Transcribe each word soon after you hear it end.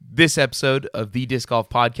This episode of the Disc Golf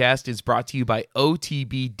Podcast is brought to you by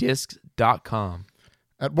OTBDiscs.com.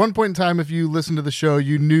 At one point in time, if you listened to the show,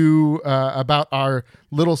 you knew about our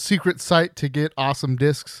little secret site to get awesome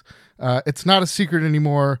discs. It's not a secret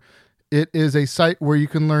anymore. It is a site where you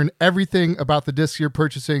can learn everything about the discs you're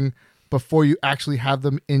purchasing before you actually have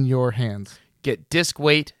them in your hands. Get disc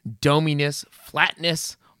weight, dominess,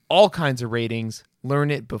 flatness, all kinds of ratings.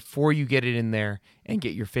 Learn it before you get it in there and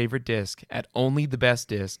get your favorite disc at only the best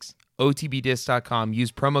discs. OTBDiscs.com.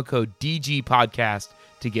 Use promo code DGPodcast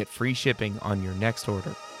to get free shipping on your next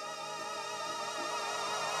order.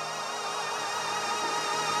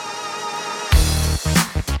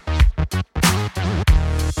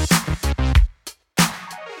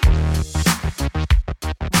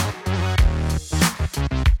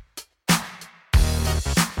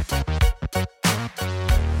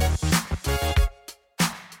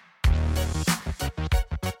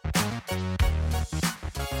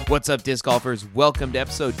 What's up, disc golfers? Welcome to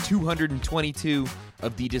episode 222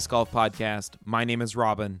 of the Disc Golf Podcast. My name is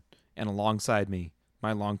Robin, and alongside me,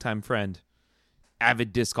 my longtime friend,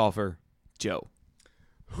 avid disc golfer, Joe.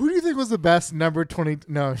 Who do you think was the best number 20?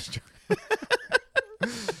 No,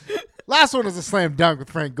 last one was a slam dunk with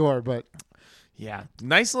Frank Gore, but yeah,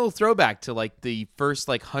 nice little throwback to like the first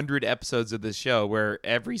 100 episodes of this show, where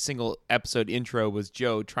every single episode intro was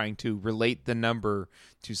Joe trying to relate the number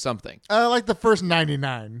to something. Like the first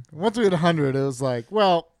 99. Once we hit 100, it was like,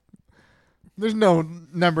 well, there's no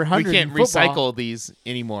number 100. We can't in football. recycle these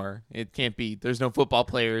anymore. It can't be. There's no football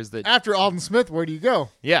players that. After Alden Smith, where do you go?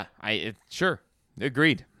 Yeah, sure.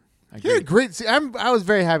 Agreed. He had a great season. I was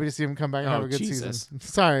very happy to see him come back and have a good Jesus. season.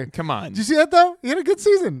 Sorry. Come on. Did you see that, though? He had a good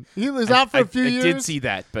season. He was out for a few years. I did see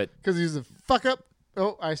that, but... Because he was a fuck-up.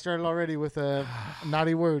 Oh, I started already with a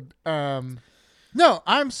naughty word. No,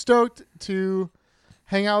 I'm stoked to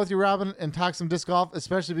hang out with you, Robin, and talk some disc golf,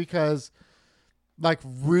 especially because,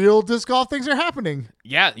 real disc golf things are happening.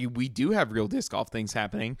 Yeah, we do have real disc golf things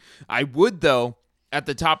happening. I would, though, at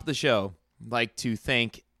the top of the show, like to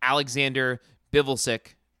thank Alexander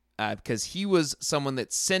Bivelsick, because he was someone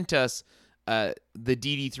that sent us the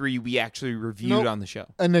DD3 we actually reviewed on the show.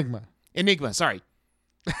 Enigma, sorry.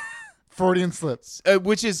 Freudian slips.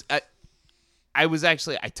 Which is, I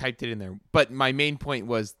typed it in there, but my main point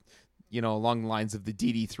was, along the lines of the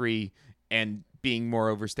DD3 and being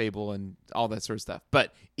more overstable and all that sort of stuff.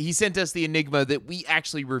 But he sent us the Enigma that we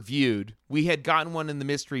actually reviewed. We had gotten one in the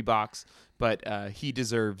mystery box, but he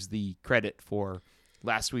deserves the credit for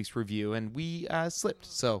last week's review, and we slipped.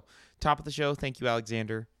 So, top of the show, thank you,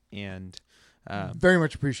 Alexander, and very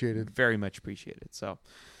much appreciated. Very much appreciated. So,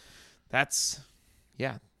 that's,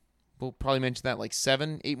 yeah, we'll probably mention that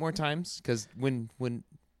 7-8 more times, because when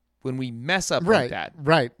we mess up like that,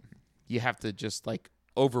 right, you have to just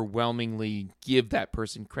overwhelmingly give that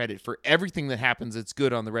person credit for everything that happens that's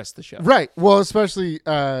good on the rest of the show. Right. Well, especially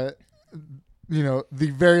the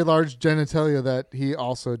very large genitalia that he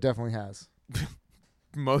also definitely has.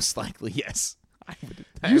 Most likely, yes.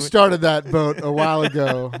 You started that boat a while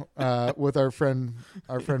ago with our friend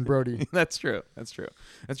Brody. That's true.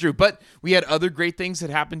 But we had other great things that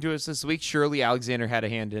happened to us this week. Surely Alexander had a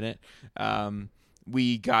hand in it.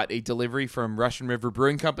 We got a delivery from Russian River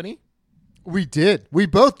Brewing Company. We did. We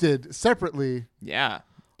both did separately. Yeah.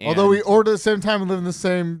 Although we ordered at the same time and live in the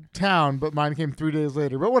same town, but mine came 3 days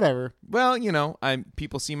later. But whatever. Well,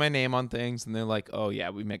 people see my name on things and they're like, "Oh yeah,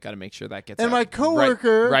 we got to make sure that gets." And out my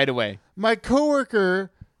coworker right away. My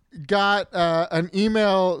coworker got an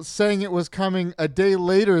email saying it was coming a day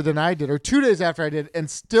later than I did, or 2 days after I did, and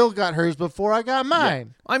still got hers before I got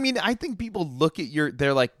mine. Yeah. I mean, I think people look at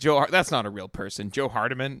they're like, Joe, that's not a real person. Joe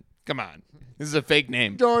Hardiman, come on. This is a fake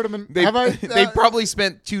name. Joe Hardiman. They probably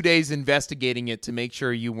spent 2 days investigating it to make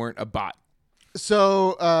sure you weren't a bot.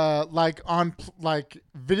 So, on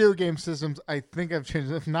video game systems, I think I've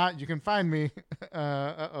changed it. If not, you can find me.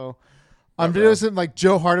 On video systems,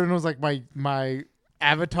 Joe Hardiman was my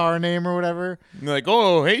avatar name or whatever. You're like,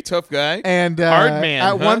 oh, hey, tough guy. And hard man.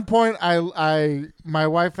 At one point, my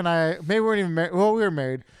wife and I, maybe we weren't even married. Well, we were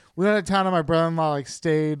married. We went to town, and my brother-in-law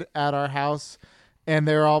stayed at our house. And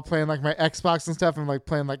they were all playing my Xbox and stuff, and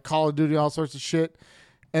playing Call of Duty, all sorts of shit.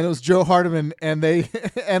 And it was Joe Hardiman, and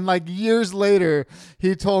years later,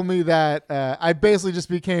 he told me that I basically just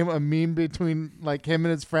became a meme between him and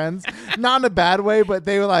his friends, not in a bad way, but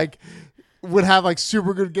they were would have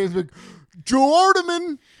super good games, Joe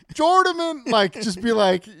Hardiman, just be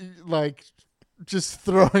just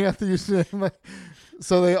throwing at the username,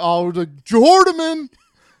 so they all were Joe Hardiman.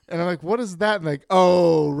 And I'm like, what is that? And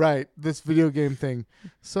oh, right, this video game thing.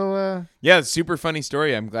 So, yeah, it's a super funny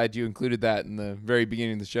story. I'm glad you included that in the very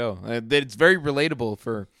beginning of the show. It's very relatable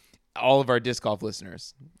for all of our disc golf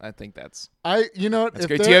listeners. I think that's You know what? that's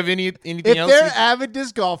great. Do you have anything If else? they're avid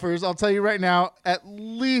disc golfers, I'll tell you right now, at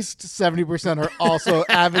least 70% are also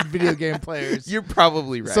avid video game players. You're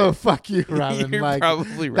probably right. So fuck you, Robin. You're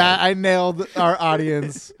probably right. That I nailed our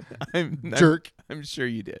audience. Jerk. I'm sure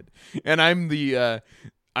you did. And I'm the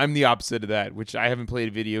opposite of that, which I haven't played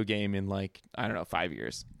a video game in like, I don't know, 5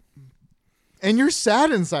 years. And you're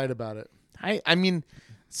sad inside about it. I mean,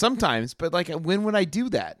 sometimes, but like, when would I do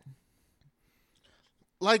that?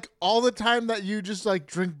 Like all the time that you just like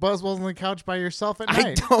drink Buzzballs on the couch by yourself at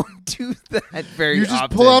night. I don't do that very often. You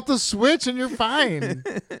just pull out the switch and you're fine.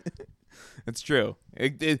 That's true.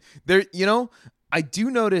 There, I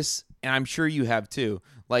do notice, and I'm sure you have too,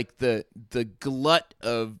 like the glut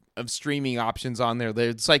of streaming options on there.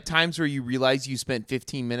 There's like times where you realize you spent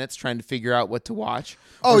 15 minutes trying to figure out what to watch.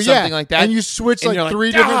 Oh, or something like that. And you switch and like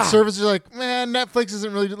three different services. You're like, man, Netflix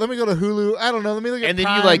isn't really. Let me go to Hulu. I don't know. Let me look at And then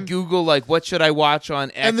Prime. you like Google like, what should I watch on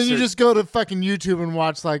X? And then you just go to fucking YouTube and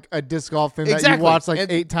watch like a disc golf thing exactly. that you watch like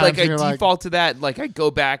and 8 times. Like and I you're default to that. Like I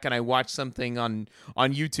go back and I watch something on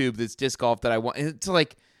YouTube that's disc golf that I want. And it's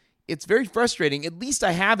like, it's very frustrating. At least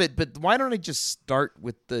I have it, but why don't I just start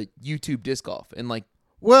with the YouTube disc golf and like.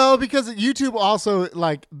 Well, because YouTube also,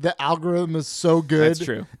 like, the algorithm is so good. That's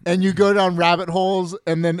true. And you go down rabbit holes,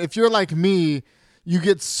 and then if you're like me, you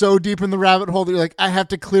get so deep in the rabbit hole that you're like, I have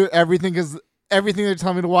to clear everything because everything they're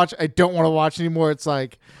telling me to watch, I don't want to watch anymore. It's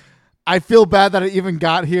like, I feel bad that I even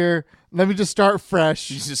got here. Let me just start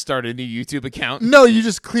fresh. You just start a new YouTube account? No, you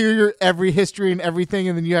just clear your every history and everything,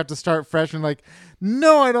 and then you have to start fresh and like,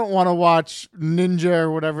 no, I don't want to watch Ninja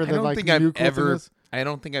or whatever. I don't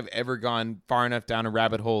think I've ever gone far enough down a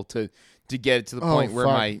rabbit hole to get it to the point where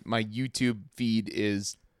my YouTube feed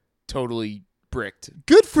is totally bricked.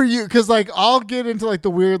 Good for you, because like I'll get into like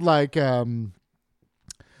the weird like there'll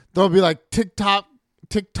be like TikTok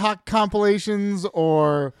compilations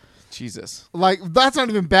or Jesus, like that's not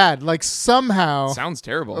even bad. Like somehow sounds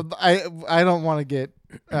terrible. I don't want to get.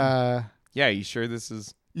 Yeah, you sure this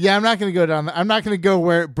is? Yeah, I'm not going to go down. I'm not going to go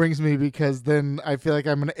where it brings me because then I feel like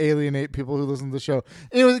I'm going to alienate people who listen to the show.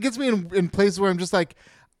 Anyways, it gets me in places where I'm just like,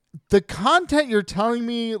 the content you're telling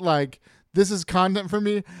me, like, this is content for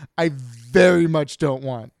me, I very much don't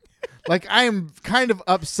want. Like, I am kind of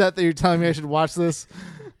upset that you're telling me I should watch this.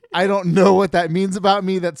 I don't know what that means about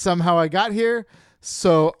me that somehow I got here.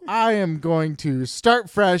 So I am going to start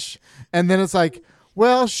fresh. And then it's like,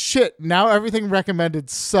 well, shit, now everything recommended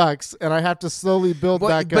sucks, and I have to slowly build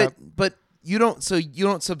back up. But you don't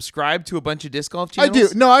subscribe to a bunch of disc golf channels? I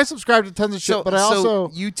do. No, I subscribe to tons of shit, but I also...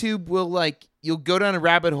 YouTube will, like, you'll go down a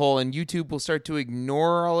rabbit hole, and YouTube will start to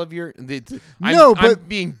ignore all of your... I'm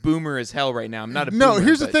being boomer as hell right now. I'm not a boomer. No,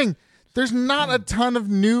 here's the thing. There's not a ton of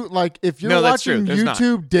new... Like, if you're watching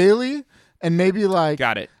YouTube daily... And maybe like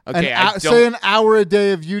got it. Okay, say an hour a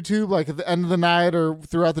day of YouTube, like at the end of the night or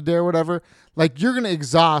throughout the day or whatever. Like you're gonna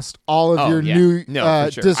exhaust all of your new for sure. I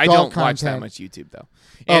disc golf don't content. watch that much YouTube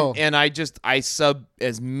though, and I sub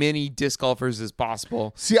as many disc golfers as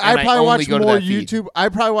possible. See, I probably watch more YouTube. I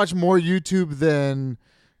probably watch more YouTube than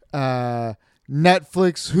Netflix,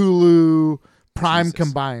 Hulu, Prime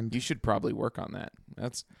combined. You should probably work on that.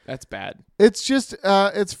 That's bad. It's just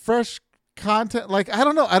it's fresh content. Like I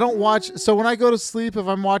don't know, I don't watch. So when I go to sleep, if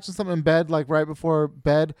I'm watching something in bed, like right before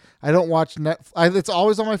bed, I don't watch it's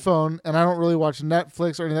always on my phone, and I don't really watch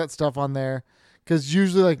Netflix or any of that stuff on there, because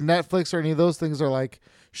usually like Netflix or any of those things are like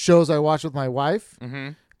shows I watch with my wife.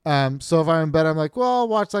 So if I'm in bed, I'm like, well, I'll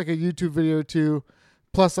watch like a YouTube video or two,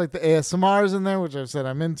 plus like the ASMRs in there, which I've said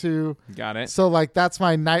I'm into. Got it. So like that's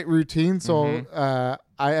my night routine. So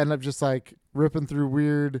I end up just like ripping through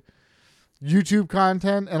weird YouTube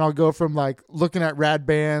content, and I'll go from like looking at rad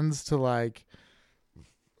bands to like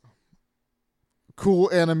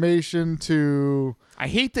cool animation to... I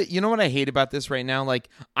hate that. You know what I hate about this right now? Like,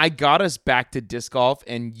 I got us back to disc golf,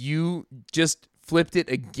 and you just flipped it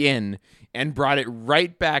again and brought it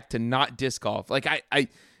right back to not disc golf. Like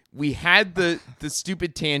we had the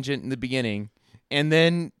stupid tangent in the beginning, and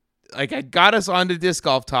then like I got us onto disc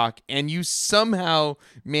golf talk, and you somehow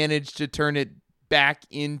managed to turn it back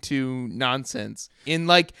into nonsense in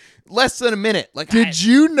like less than a minute. Like,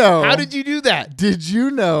 you know? How did you do that? Did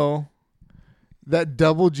you know that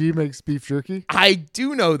Double G makes beef jerky? I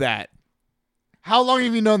do know that. How long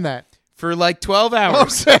have you known that? For like 12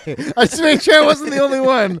 hours. Okay. I just made sure I wasn't the only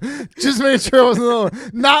one. Just made sure I wasn't the only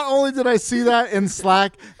one. Not only did I see that in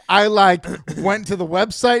Slack, I like went to the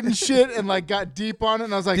website and shit and like got deep on it,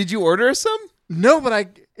 and I was like, did you order us some? No,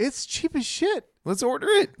 but it's cheap as shit. Let's order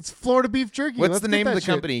it. It's Florida beef jerky. What's the name of the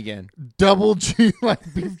company again? Double G, like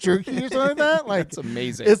beef jerky or something like that. Like, that's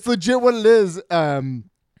amazing. It's legit what it is.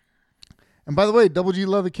 And by the way, Double G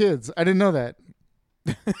love the kids. I didn't know that.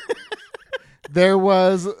 There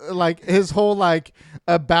was like his whole like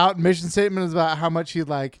about mission statement is about how much he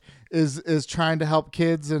like is trying to help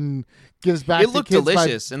kids and gives back. It to looked kids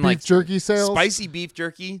delicious by and beef like jerky sales. Spicy beef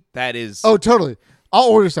jerky. That is. Oh, totally. I'll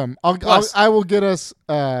order some. I will get us.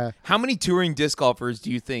 How many touring disc golfers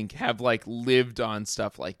do you think have like lived on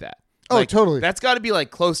stuff like that? Oh, Like, totally. That's got to be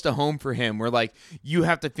like close to home for him, where like you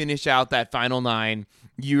have to finish out that final 9.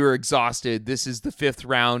 You're exhausted. This is the 5th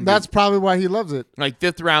round. That's probably why he loves it. Like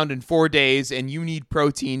 5th round in 4 days, and you need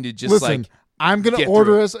protein to just Listen, like. I'm gonna get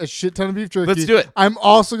order through us a shit ton of beef jerky. Let's do it. I'm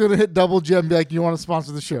also gonna hit Double G and be like, "You want to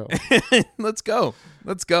sponsor the show? Let's go.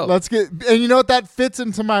 Let's go. Let's get." And you know what? That fits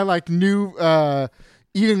into my like new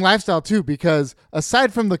eating lifestyle too, because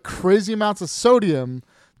aside from the crazy amounts of sodium,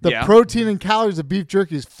 the protein and calories of beef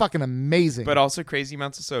jerky is fucking amazing. But also crazy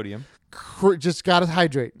amounts of sodium. Just gotta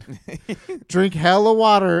hydrate. Drink hella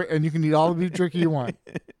water, and you can eat all the beef jerky you want.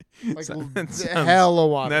 Like hella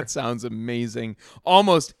water. That sounds amazing.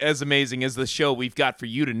 Almost as amazing as the show we've got for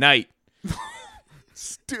you tonight.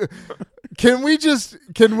 Can we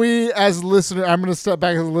as a listener, I'm going to step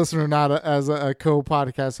back as a listener, not as a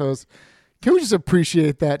co-podcast host. Can we just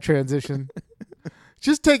appreciate that transition?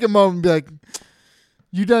 Just take a moment and be like,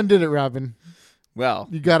 you done did it, Robin. Well,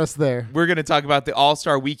 you got us there. We're going to talk about the All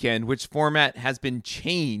Star Weekend, which format has been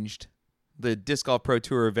changed. The Disc Golf Pro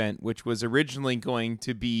Tour event, which was originally going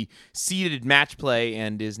to be seeded match play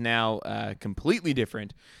and is now completely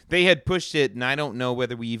different. They had pushed it, and I don't know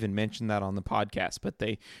whether we even mentioned that on the podcast, but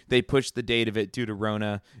they pushed the date of it due to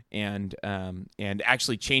Rona and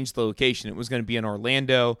actually changed the location. It was going to be in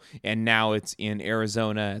Orlando, and now it's in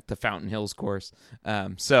Arizona at the Fountain Hills course.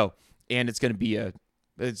 And it's going to be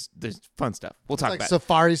there's fun stuff. We'll talk about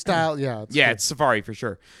safari style. Yeah. It's safari for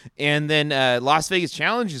sure. And then Las Vegas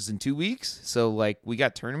Challenge is in 2 weeks. So like we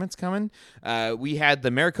got tournaments coming. We had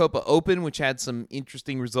the Maricopa Open, which had some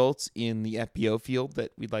interesting results in the FPO field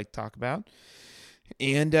that we'd like to talk about.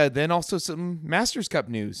 And then also some Masters Cup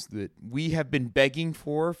news that we have been begging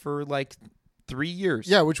for like 3 years.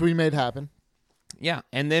 Yeah, which we made happen. Yeah,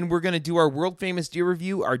 and then we're going to do our world-famous beer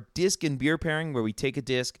review, our disc and beer pairing, where we take a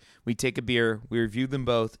disc, we take a beer, we review them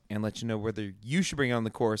both, and let you know whether you should bring it on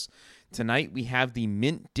the course. Tonight, we have the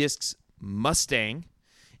Mint Discs Mustang,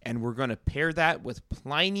 and we're going to pair that with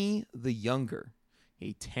Pliny the Younger,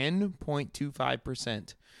 a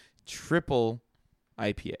 10.25% triple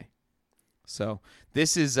IPA. So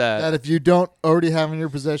this is... that if you don't already have in your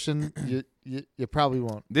possession... You probably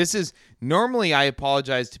won't. This is normally I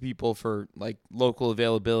apologize to people for like local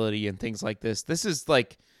availability and things like this. This is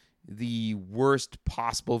like the worst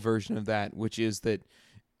possible version of that, which is that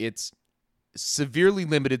it's severely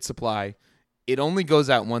limited supply. It only goes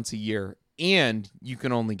out once a year, and you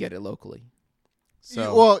can only get it locally.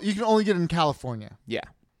 So you can only get it in California. Yeah.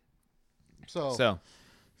 So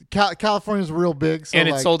California's real big, so and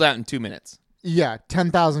it's sold out in 2 minutes. Yeah,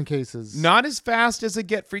 10,000 cases. Not as fast as a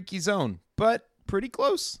Get Freaky Zone, but pretty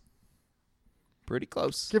close. Pretty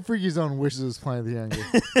close. Get Freaky Zone wishes it was Pliny the Younger.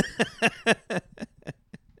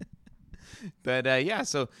 But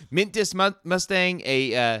so Mint Disc Mustang,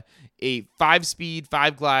 a 5-speed,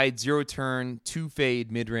 5-glide, 0-turn,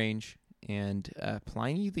 2-fade mid-range, and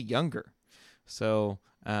Pliny the Younger. So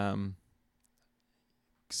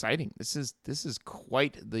exciting! This is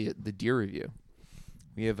quite the deer review.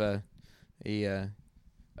 We have a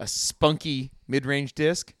spunky mid-range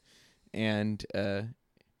disc, and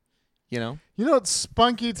it's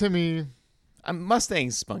spunky to me.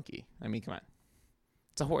 Mustang's spunky. I mean, come on,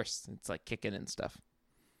 it's a horse. It's like kicking and stuff.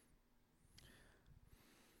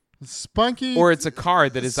 Spunky, or it's a car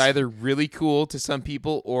that is either really cool to some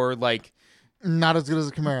people or like not as good as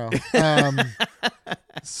a Camaro.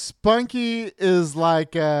 Spunky is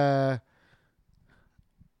like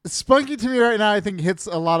spunky to me right now, I think hits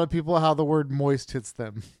a lot of people how the word moist hits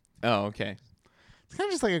them. Oh, okay. It's kind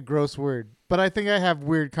of just like a gross word, but I think I have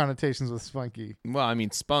weird connotations with spunky. Well, I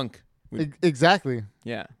mean, spunk. Exactly.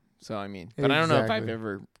 Yeah. So, I mean, but I don't know if I've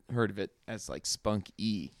ever heard of it as like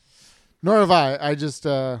spunk-y. Nor have I. I just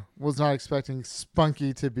was not expecting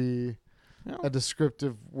spunky to be a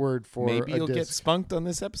descriptive word for Maybe you'll disc. get spunked on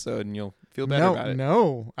this episode and you'll feel better about it.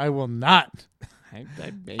 No, I will not.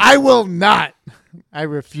 I will not. I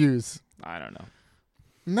refuse. I don't know.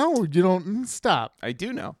 No, you don't. Stop. I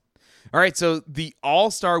do know. All right, so the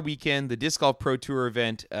All Star Weekend, the Disc Golf Pro Tour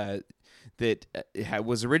event that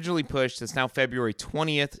was originally pushed, it's now February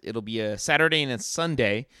 20th. It'll be a Saturday and a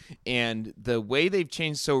Sunday. And the way they've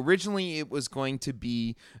changed, so originally it was going to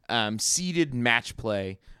be seeded match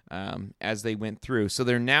play as they went through. So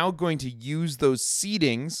they're now going to use those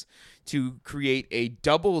seedings to create a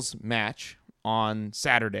doubles match on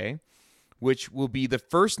Saturday, which will be the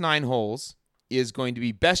first 9 holes is going to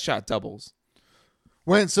be best shot doubles.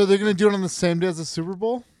 Wait, so they're going to do it on the same day as the Super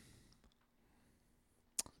Bowl?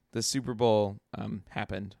 The Super Bowl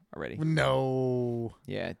happened already. No.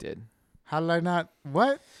 Yeah, it did. How did I not?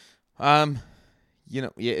 What?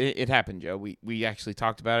 It happened, Joe. We actually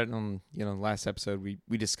talked about it on the last episode.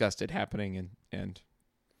 We discussed it happening, and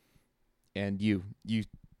you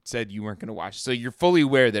said you weren't going to watch. So you're fully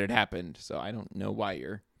aware that it happened. So I don't know why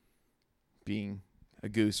you're being a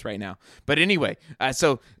goose right now. But anyway,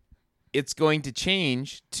 so it's going to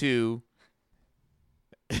change to.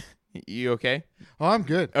 You okay? Oh, I'm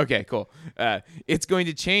good. Okay, cool. It's going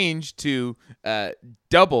to change to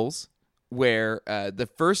doubles, where the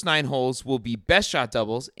first 9 holes will be best shot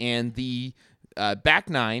doubles, and the back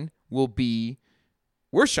 9 will be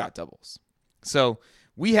worst shot doubles. So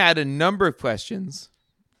we had a number of questions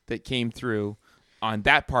that came through on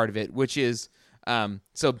that part of it, which is,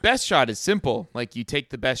 so best shot is simple. Like, you take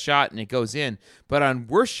the best shot and it goes in. But on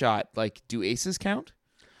worst shot, like, do aces count?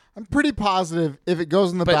 I'm pretty positive if it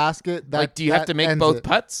goes in the basket, do you have to make both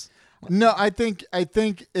putts? No, I think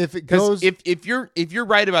if it goes, if you're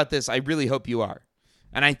right about this, I really hope you are,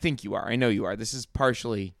 and I think you are. I know you are. This is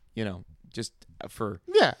partially, just for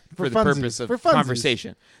the purpose of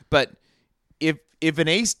conversation. But if an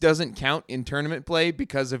ace doesn't count in tournament play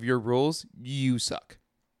because of your rules, you suck.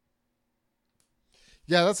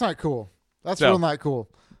 Yeah, that's not cool. That's real not cool.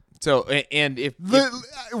 So, and if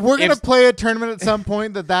we're going to play a tournament at some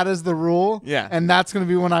point that is the rule, yeah, and that's going to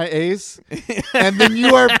be when I ace, and then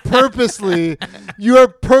you are purposely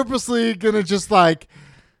going to just like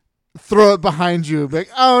throw it behind you,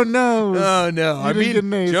 like, oh no, I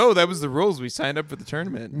mean, Joe, that was the rules. We signed up for the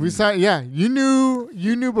tournament. You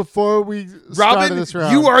knew before we started this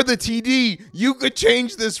round. You are the TD. You could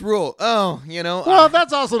change this rule. Oh, Well,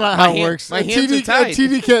 that's also not how it works. My hands are tied. A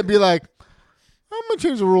TD can't be like, I'm going to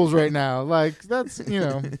change the rules right now. Like, that's,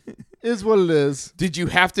 is what it is. Did you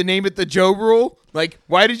have to name it the Joe rule? Like,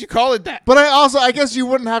 why did you call it that? But I guess you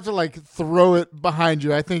wouldn't have to, like, throw it behind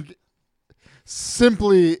you. I think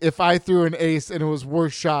simply if I threw an ace and it was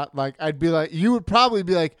worst shot, like, I'd be like, you would probably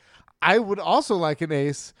be like, I would also like an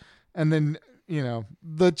ace. And then,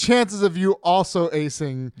 the chances of you also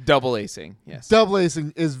acing. Double acing, yes. Double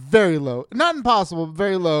acing is very low. Not impossible, but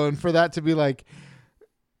very low. And for that to be like,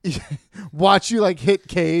 watch you like hit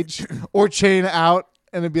cage or chain out,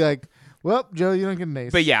 and it'd be like, well, Joe, you don't get an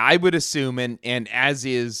ace. But yeah, I would assume, and as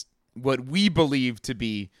is what we believe to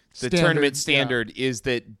be the tournament standard, is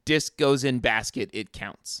that disc goes in basket, it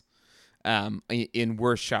counts in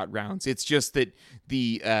worst shot rounds. It's just that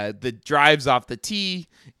the drives off the tee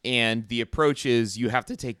and the approaches, you have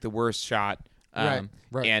to take the worst shot. Right.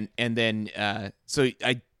 And then so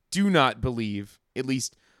I do not believe, at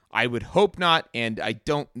least I would hope not, and I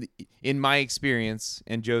don't, in my experience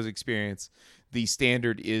and Joe's experience, the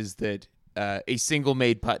standard is that a single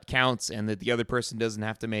made putt counts and that the other person doesn't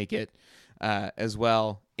have to make it as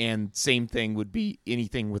well. And same thing would be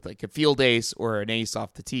anything with like a field ace or an ace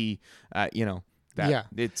off the tee, that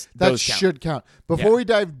should count. Before we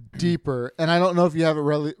dive deeper, and I don't know if you have it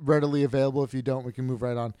readily available. If you don't, we can move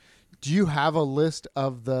right on. Do you have a list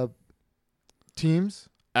of the teams?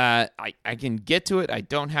 I can get to it. I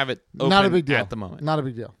don't have it open Not a big deal at the moment. Not a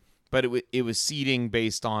big deal. But it was seeding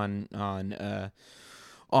based on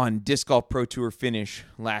Disc Golf Pro Tour finish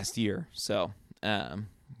last year. So, and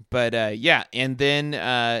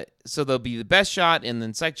then so there'll be the best shot and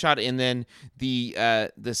then second shot, and then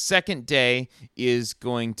the second day is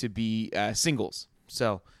going to be singles.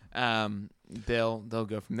 So they'll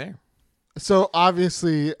go from there. So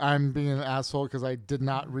obviously I'm being an asshole because I did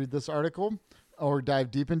not read this article or dive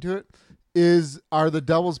deep into it. Are the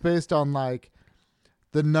doubles based on like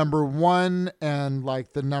the number 1 and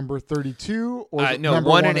like the number 32, or no,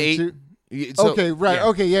 1 and 8? So, okay, right. Yeah.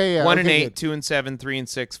 Okay, yeah. 1 and 8, good. 2 and 7, 3 and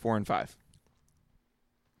 6, 4 and 5.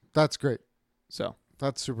 That's great. So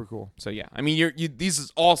that's super cool. So yeah, I mean, these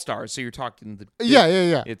is all stars. So you're talking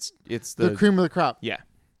yeah. It's the cream of the crop. Yeah.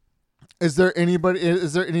 Is there any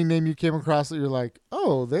name you came across that you're like,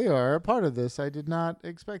 oh, they are a part of this? I did not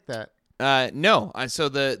expect that. No. So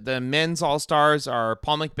the men's all-stars are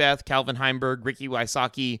Paul Macbeth, Calvin Heimberg, Ricky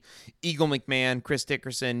Wysocki, Eagle McMahon, Chris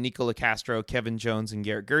Dickerson, Nicola Castro, Kevin Jones, and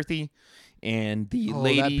Garrett Gerthy. And the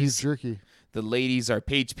ladies are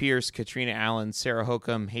Paige Pierce, Katrina Allen, Sarah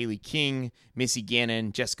Hokum, Haley King, Missy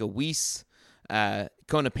Gannon, Jessica Weiss,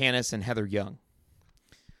 Kona Panis, and Heather Young.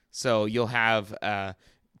 So you'll have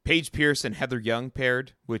Paige Pierce and Heather Young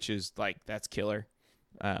paired, which is like, that's killer.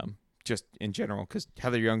 just in general, because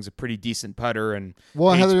Heather Young's a pretty decent putter. And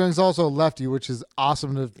Heather Young's also a lefty, which is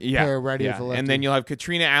awesome to pair ready with a lefty. And then you'll have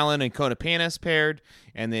Katrina Allen and Kona Panis paired,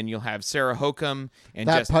 and then you'll have Sarah Hokum. And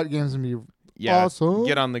that putt game's going to be awesome.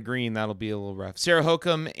 Get on the green. That'll be a little rough. Sarah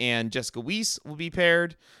Hokum and Jessica Weiss will be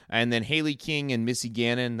paired, and then Haley King and Missy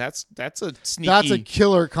Gannon. That's a sneaky. That's a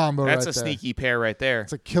killer combo. That's a sneaky pair right there.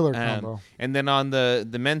 It's a killer combo. And then on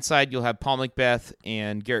the men's side, you'll have Paul McBeth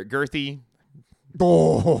and Garrett Gerthy.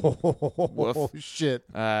 Oh, shit.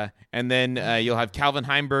 And then you'll have Calvin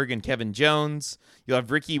Heimberg and Kevin Jones. You'll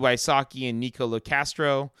have Ricky Wysocki and Nico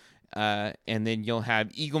LoCastro. And then you'll have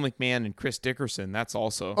Eagle McMahon and Chris Dickerson. That's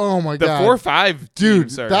also God. The 4-5 dude,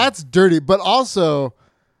 teams are, that's dirty. But also,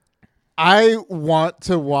 I want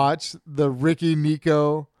to watch the Ricky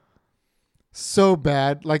Nico so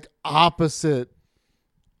bad. Like opposite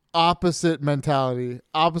mentality.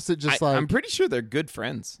 I'm pretty sure they're good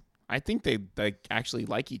friends. I think they actually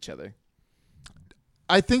like each other.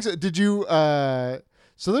 I think so. Did you? So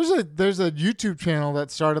there's a YouTube channel that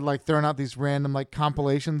started like throwing out these random like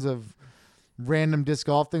compilations of random disc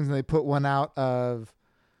golf things, and they put one out of.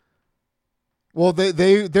 Well,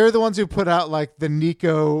 they're the ones who put out like the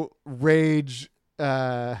Nico Rage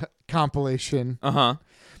compilation. But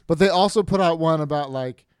they also put out one about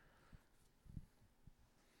like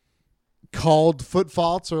called foot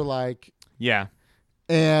faults or like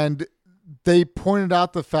and they pointed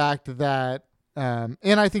out the fact that, and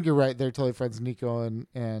I think you're right. They're totally friends, Nico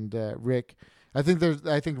and Rick. I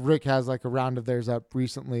think Rick has like a round of theirs up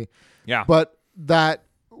recently. Yeah. But that,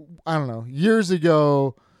 I don't know, years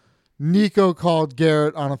ago, Nico called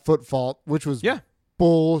Garrett on a foot fault, which was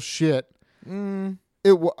bullshit.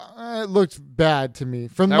 It looked bad to me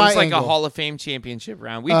from that my was like angle. a Hall of Fame championship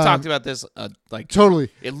round. We've talked about this totally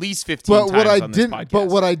at least 15 times on this podcast. But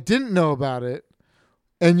what I didn't know about it,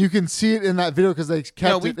 and you can see it in that video because they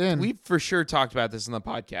kept it in. We for sure talked about this in the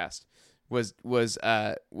podcast. Was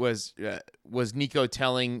Nico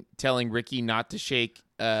telling Ricky not to shake?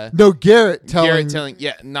 No, Garrett telling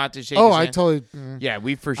not to shake. Oh, his I hand. totally. Yeah,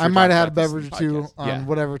 we for sure. I might have had a talked about beverage or this in the two podcast. on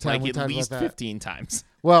whatever time like we at talked least about that. 15 times.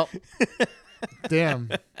 Well,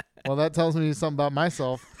 damn. Well, that tells me something about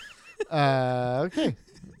myself. Okay,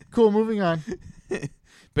 cool. Moving on.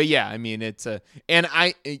 But yeah, I mean, it's and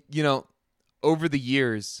I, over the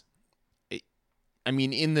years, I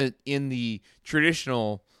mean, in the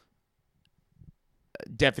traditional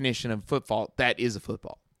definition of foot fault, that is a foot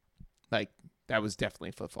fault. Like that was definitely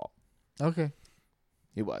a foot fault. Okay,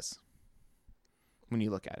 it was. When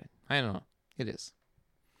you look at it, I don't know, it is.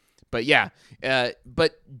 But yeah,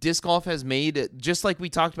 but disc golf has made, just like we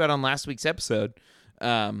talked about on last week's episode,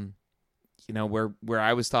 where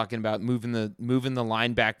I was talking about moving the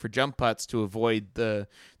line back for jump putts to avoid the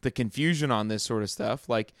confusion on this sort of stuff.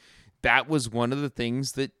 Like that was one of the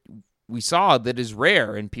things that we saw that is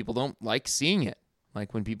rare, and people don't like seeing it.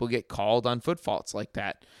 Like when people get called on foot faults like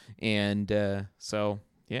that, and so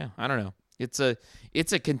yeah, I don't know. It's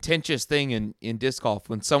a contentious thing in disc golf.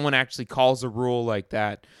 When someone actually calls a rule like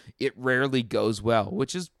that, it rarely goes well,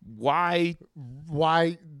 which is why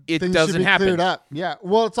it things doesn't should be happen. Cleared up. Yeah.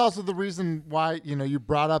 Well, it's also the reason why you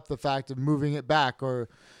brought up the fact of moving it back or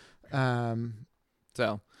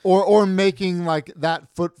making like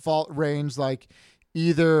that foot fault range like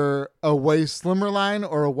either a way slimmer line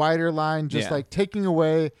or a wider line, just like taking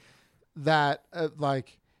away that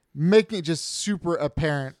like making it just super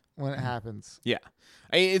apparent when it happens. Yeah.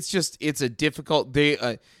 It's a difficult,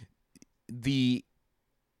 the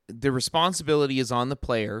responsibility is on the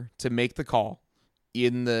player to make the call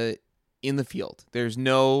in the field. There's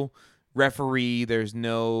no referee, there's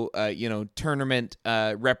no tournament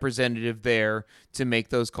representative there to make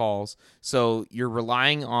those calls. So you're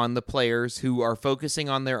relying on the players who are focusing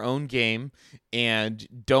on their own game and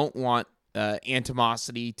don't want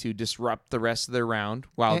animosity to disrupt the rest of their round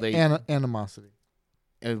while animosity.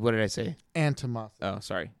 What did I say? Animosity. Oh,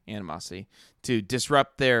 sorry. Animosity. To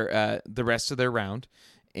disrupt their the rest of their round.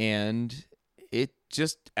 And it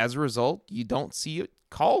just, as a result, you don't see it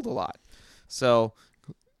called a lot. So,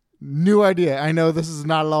 new idea. I know this is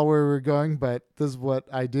not at all where we're going, but this is what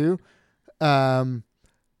I do. Definitely,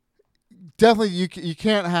 you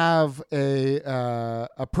can't have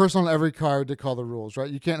a person on every card to call the rules,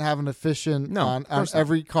 right? You can't have an officiant on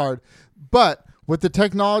every card. But with the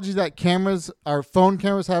technology that our phone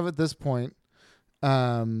cameras have at this point,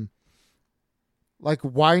 like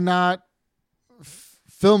why not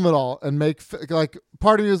film it all and make like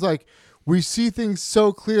part of me is like we see things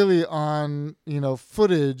so clearly on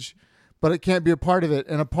footage, but it can't be a part of it.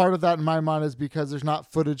 And a part of that in my mind is because there's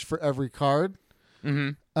not footage for every card.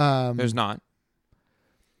 Mm-hmm. There's not.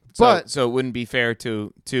 So it wouldn't be fair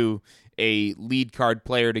to a lead card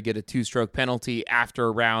player to get a 2-stroke penalty after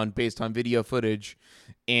a round based on video footage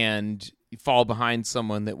and fall behind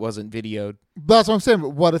someone that wasn't videoed. That's what I'm saying. But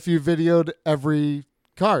what if you videoed every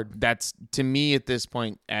card? That's, to me at this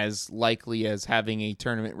point, as likely as having a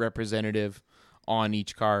tournament representative on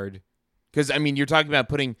each card. Because, I mean, you're talking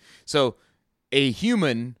about a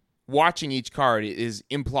human watching each card is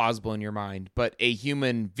implausible in your mind, but a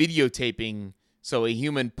human videotaping, so a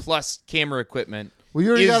human plus camera equipment. Well,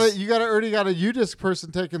 you already got a UDisc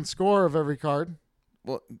person taking score of every card.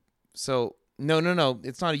 Well, so no,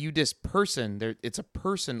 it's not a UDisc person. It's a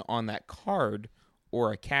person on that card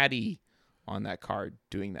or a caddy on that card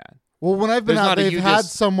doing that. Well, when I've been out, they've had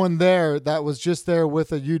someone there that was just there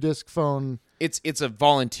with a UDisc phone. It's a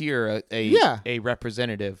volunteer, a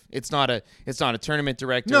representative. It's not a tournament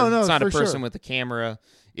director. No, it's not a person sure. with a camera.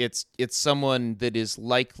 It's someone that is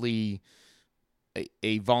likely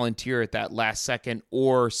a volunteer at that last second,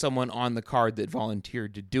 or someone on the card that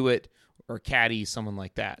volunteered to do it, or caddy, someone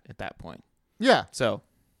like that at that point. Yeah. So,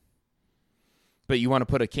 but you want to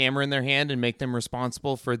put a camera in their hand and make them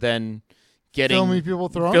responsible for then filming people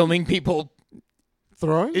throwing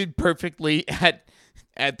perfectly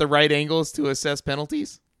at the right angles to assess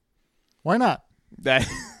penalties? Why not? That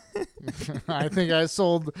I think I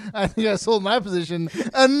sold my position.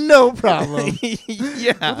 No problem.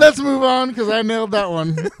 Yeah. Let's move on because I nailed that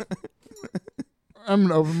one. I'm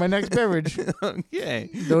gonna open my next beverage. Okay.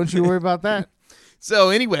 Don't you worry about that. So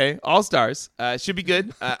anyway, All Stars should be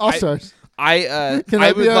good. All Stars. Can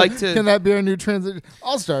that be our new transition?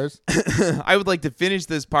 All Stars. I would like to finish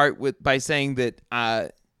this part by saying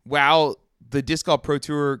that while the Disc Golf Pro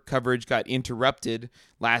Tour coverage got interrupted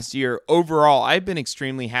last year, overall, I've been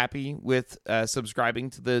extremely happy with subscribing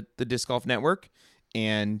to the Disc Golf Network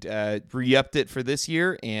and re-upped it for this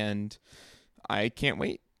year, and I can't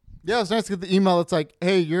wait. Yeah, it's nice to get the email. It's like,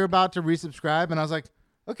 hey, you're about to resubscribe, and I was like,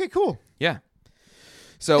 okay, cool. Yeah.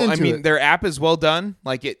 So, their app is well done.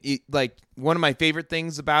 Like like one of my favorite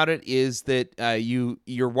things about it is that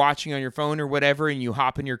you're watching on your phone or whatever, and you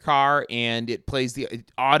hop in your car and it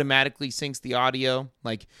automatically syncs the audio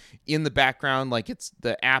like in the background. Like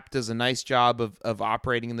the app does a nice job of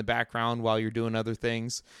operating in the background while you're doing other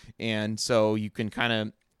things. And so you can kind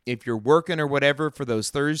of, if you're working or whatever for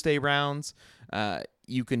those Thursday rounds,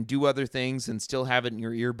 you can do other things and still have it in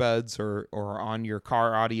your earbuds or on your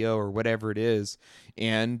car audio or whatever it is.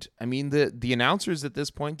 And I mean, the announcers at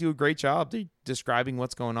this point do a great job describing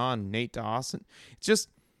what's going on. Nate Dawson, it's just,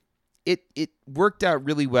 it worked out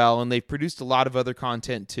really well, and they've produced a lot of other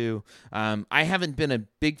content too. I haven't been a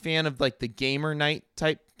big fan of like the gamer night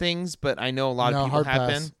type things, but I know a lot of people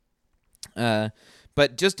have been.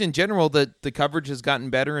 But just in general, the coverage has gotten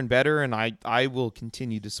better and better, and I will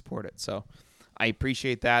continue to support it. So I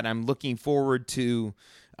appreciate that. I'm looking forward to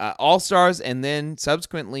All Stars and then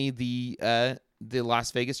subsequently the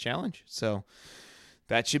Las Vegas Challenge. So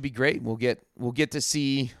that should be great. We'll get to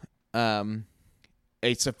see a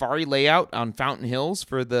safari layout on Fountain Hills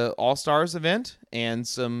for the All Stars event and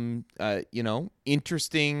some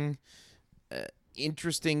interesting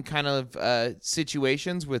kind of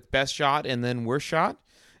situations with best shot and then worst shot.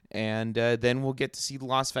 And then we'll get to see the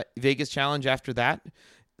Las Vegas Challenge after that.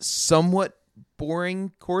 Somewhat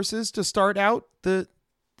boring courses to start out the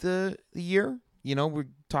year. We're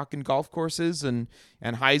talking golf courses and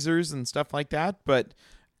hyzers and stuff like that. But,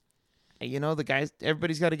 the guys,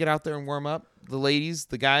 everybody's got to get out there and warm up. The ladies,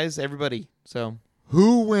 the guys, everybody. So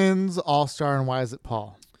who wins All-Star and why is it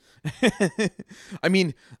Paul? I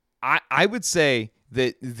mean, I would say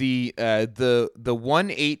that the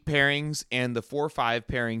 1-8 pairings and the 4-5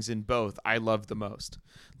 pairings in both I love the most.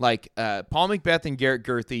 Like Paul McBeth and Garrett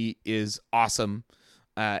Gurthey is awesome.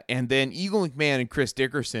 And then Eagle McMahon and Chris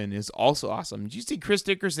Dickerson is also awesome. Did you see Chris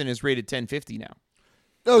Dickerson is rated 1050 now?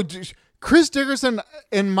 Oh, Chris Dickerson,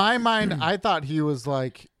 in my mind, I thought he was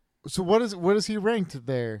like, so what is he ranked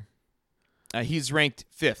there? He's ranked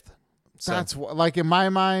 5th. So. That's like in my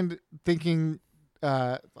mind thinking,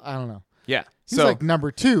 I don't know. Yeah. He's like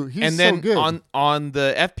number 2. He's and then so good. on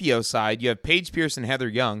the FPO side, you have Paige Pierce and Heather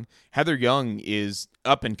Young. Heather Young is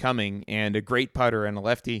up and coming and a great putter and a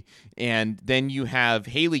lefty. And then you have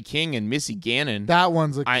Haley King and Missy Gannon. That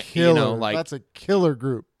one's a killer. That's a killer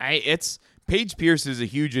group. Paige Pierce is a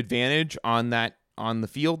huge advantage on the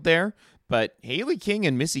field there, but Haley King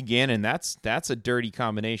and Missy Gannon, that's a dirty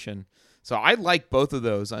combination. So I like both of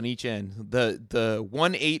those on each end. The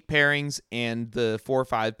 1-8 pairings and the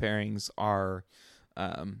 4-5 pairings are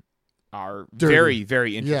very,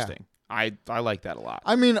 very interesting. Yeah. I like that a lot.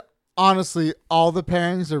 I mean, honestly, all the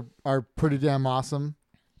pairings are pretty damn awesome.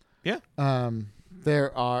 Yeah.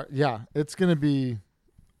 It's going to be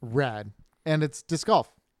rad. And it's disc golf.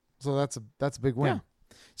 So that's a big win. Yeah.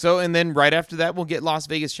 So, and then right after that, we'll get Las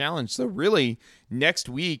Vegas Challenge. So really, next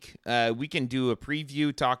week, we can do a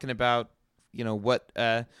preview talking about,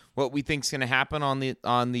 what we think's going to happen on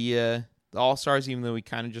the All-Stars, even though we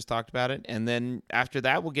kind of just talked about it. And then after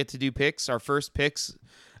that, we'll get to do our first picks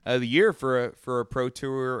of the year for a Pro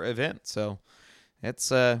Tour event. So that's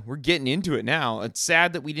we're getting into it now. It's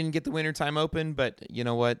sad that we didn't get the Wintertime Open, but you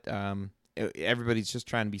know what? Everybody's just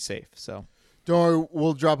trying to be safe. So don't worry,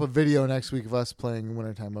 we'll drop a video next week of us playing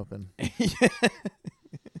Wintertime Open.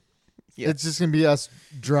 Yeah. It's just gonna be us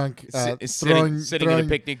drunk, sitting at a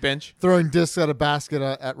picnic bench, throwing discs at a basket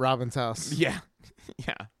at Robin's house. Yeah,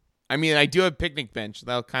 yeah. I mean, I do have a picnic bench.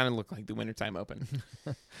 That'll kind of look like the Wintertime Open.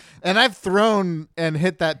 And I've thrown and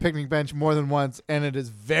hit that picnic bench more than once, and it is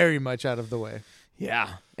very much out of the way. Yeah.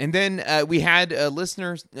 And then we had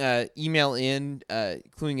listeners email in,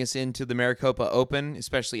 cluing us into the Maricopa Open,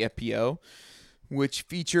 especially FPO, which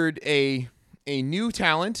featured a new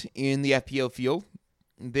talent in the FPO field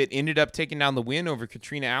that ended up taking down the win over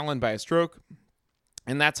Katrina Allen by a stroke.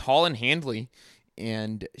 And that's Holland Handley.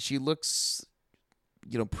 And she looks,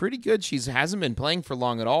 pretty good. She hasn't been playing for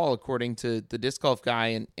long at all, according to the disc golf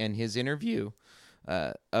guy and his interview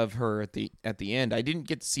of her at the end. I didn't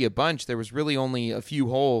get to see a bunch. There was really only a few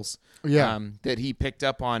holes that he picked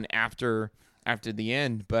up on after the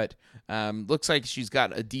end. But looks like she's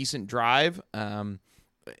got a decent drive.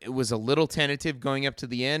 It was a little tentative going up to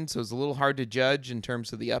the end, so it was a little hard to judge in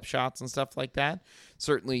terms of the upshots and stuff like that.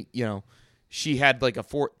 Certainly, she had like a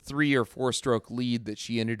 3 or 4 stroke lead that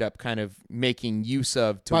she ended up kind of making use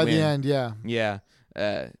of to by win. The end. Yeah.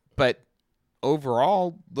 Yeah. But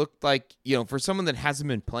overall, looked like, for someone that hasn't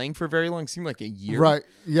been playing for very long, seemed like a year. Right.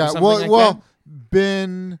 Yeah.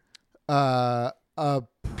 Been a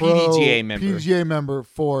PDGA member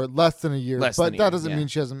for less than a year. But that doesn't mean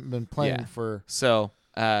she hasn't been playing for. So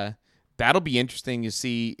that'll be interesting to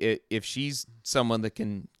see if she's someone that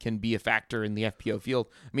can be a factor in the FPO field.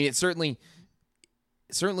 I mean, it certainly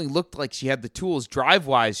looked like she had the tools.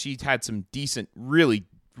 Drive-wise, she had some decent, really,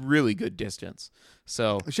 really good distance.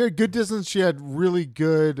 So she had good distance. She had really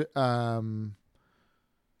good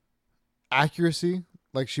accuracy.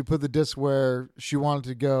 Like, she put the disc where she wanted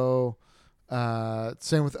to go.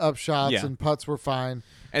 Same with upshots, and putts were fine.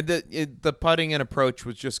 And the putting and approach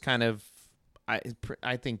was just kind of,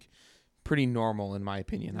 I think, pretty normal in my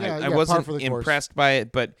opinion. I wasn't impressed by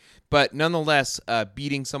it, but nonetheless,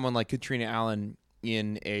 beating someone like Katrina Allen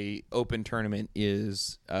in a open tournament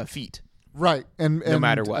is a feat. Right, and no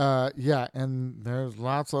matter what. And there's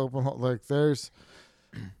lots of open there's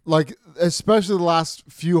especially the last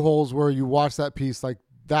few holes where you watch that piece, like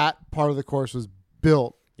that part of the course was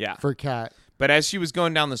built for Kat. But as she was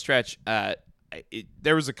going down the stretch,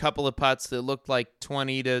 there was a couple of putts that looked like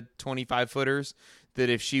 20 to 25 footers that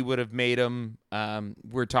if she would have made them,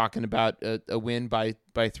 we're talking about a win by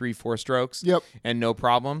 3-4 strokes. Yep. And no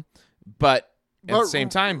problem. But at the same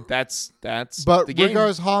time, that's the game.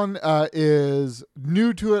 Regardless, Holland is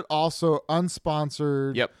new to it, also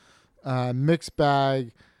unsponsored. Yep. Mixed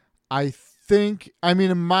bag.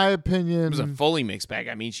 In my opinion, it was a fully mixed bag.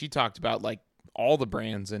 I mean, she talked about like all the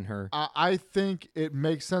brands in her. I think it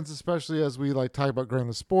makes sense, especially as we talk about growing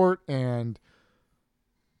the sport, and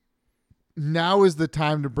now is the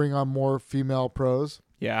time to bring on more female pros.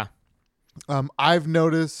 Yeah. I've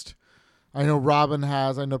noticed, I know Robin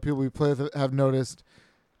has, I know people we play with have noticed,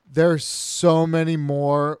 there's so many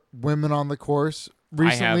more women on the course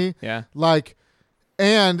recently. I have, yeah.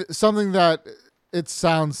 And something that it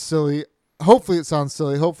sounds silly. Hopefully it sounds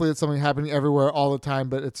silly. Hopefully it's something happening everywhere all the time,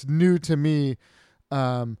 but it's new to me.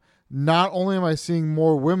 Not only am I seeing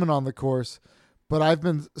more women on the course, but I've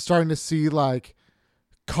been starting to see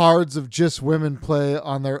cards of just women play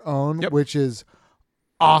on their own, which is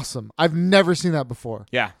awesome. I've never seen that before.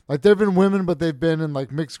 Yeah. There have been women, but they've been in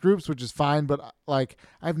mixed groups, which is fine. But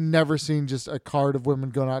I've never seen just a card of women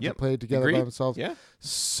going out to play together by themselves. Yeah.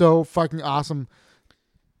 So fucking awesome.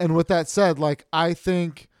 And with that said, I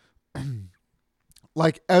think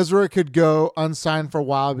Ezra could go unsigned for a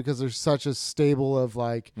while because there's such a stable of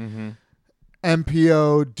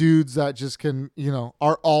MPO dudes that just can,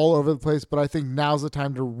 are all over the place. But I think now's the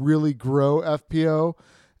time to really grow FPO,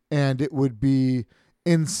 and it would be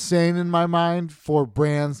insane in my mind for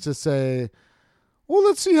brands to say, well,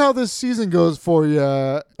 let's see how this season goes for you,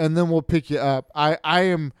 and then we'll pick you up. I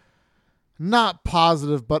am not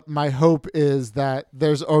positive, but my hope is that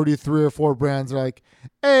there's already 3 or 4 brands that are like,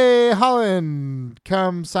 hey, Holland,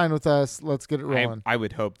 come sign with us. Let's get it rolling. I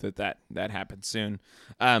would hope that happens soon.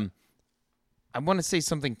 I want to say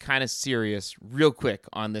something kind of serious real quick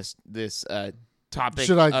on this topic.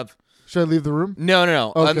 Should I leave the room?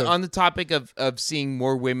 No. Okay. On the topic of seeing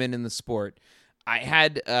more women in the sport, I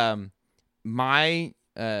had my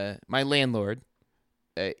landlord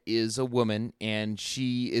is a woman, and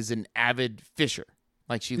she is an avid fisher.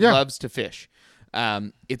 Like, she loves to fish.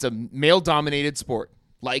 It's a male-dominated sport,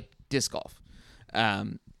 like disc golf.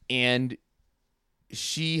 And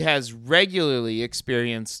she has regularly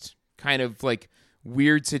experienced kind of like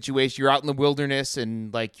weird situations. You're out in the wilderness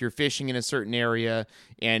and like you're fishing in a certain area,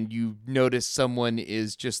 and you notice someone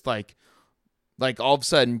is just like all of a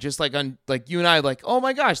sudden, just like on like you and I, like, oh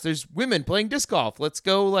my gosh, there's women playing disc golf. Let's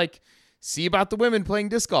go like see about the women playing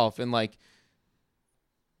disc golf and like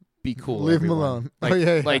be cool. Leave everyone. them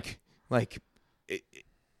alone. Like, like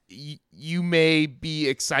you may be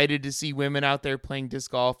excited to see women out there playing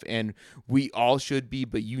disc golf, and we all should be,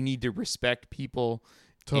 but you need to respect people.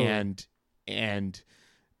 Totally.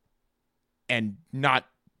 and not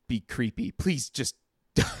be creepy. Please just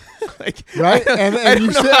like, right. And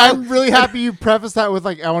you said, I'm really happy you prefaced that with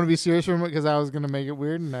like, I want to be serious for a moment, because I was going to make it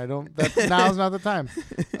weird, and I don't. Now's not the time.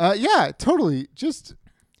 Yeah, totally. Just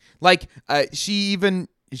like she even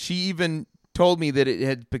told me that it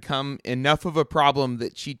had become enough of a problem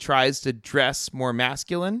that she tries to dress more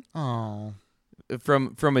masculine. Oh,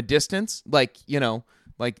 from a distance, like, you know,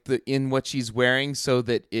 like in what she's wearing, so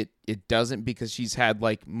that it doesn't, because she's had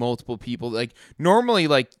like multiple people. Like, normally,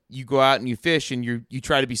 like, you go out and you fish and you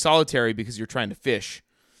try to be solitary because you're trying to fish,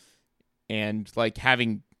 and like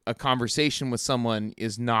having a conversation with someone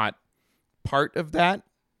is not part of that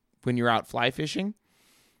when you're out fly fishing.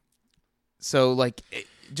 So like,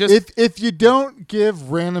 just if you don't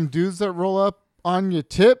give random dudes that roll up on you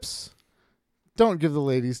tips, don't give the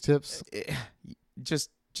ladies tips.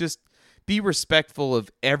 Just be respectful of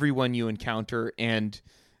everyone you encounter, and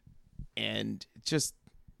just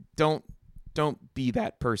don't be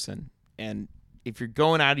that person. And if you're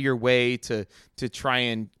going out of your way to try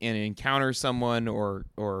and encounter someone or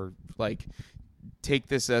like take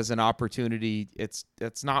this as an opportunity,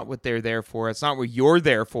 that's not what they're there for. It's not what you're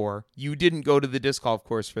there for. You didn't go to the disc golf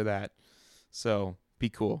course for that. So be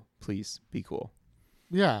cool. Please be cool.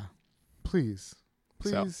 Yeah. Please.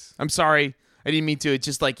 So, I'm sorry. I didn't mean to. It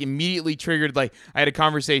just like immediately triggered. Like, I had a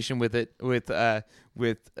conversation with her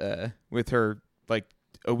like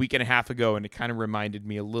a week and a half ago, and it kind of reminded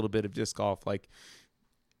me a little bit of disc golf. Like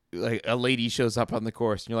a lady shows up on the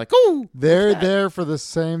course, and you're like, oh, they're there for the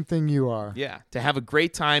same thing you are. Yeah, to have a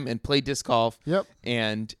great time and play disc golf. Yep.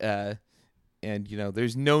 And you know,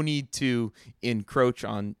 there's no need to encroach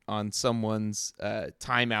on someone's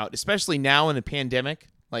time out, especially now in a pandemic.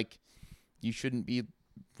 Like, you shouldn't be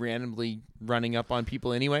randomly running up on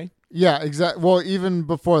people anyway. Yeah, exactly. Well, even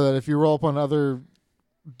before that, if you roll up on other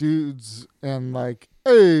dudes and like,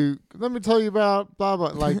 hey, let me tell you about blah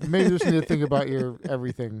blah, like, maybe you just need to think about your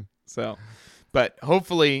everything. So, but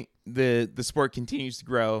hopefully the sport continues to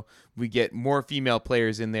grow. We get more female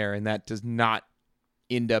players in there, and that does not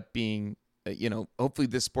end up being, you know, hopefully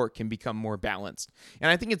this sport can become more balanced. And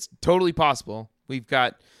I think it's totally possible. We've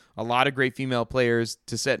got a lot of great female players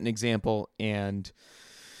to set an example, and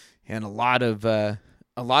a lot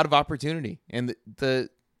of opportunity, and the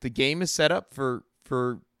game is set up for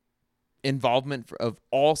involvement of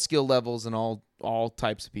all skill levels and all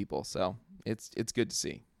types of people. So it's good to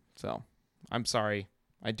see. So I'm sorry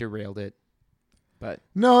I derailed it, but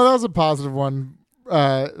no, that was a positive one.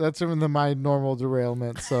 That's different than my normal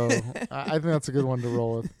derailment, so I think that's a good one to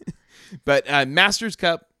roll with. But Masters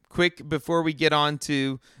Cup. Quick, before we get on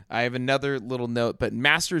to, I have another little note, but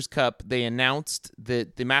Masters Cup, they announced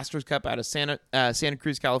that the Masters Cup out of Santa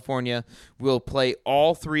Cruz, California, will play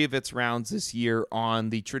all 3 of its rounds this year on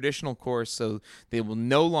the traditional course, so they will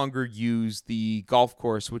no longer use the golf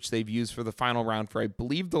course, which they've used for the final round for, I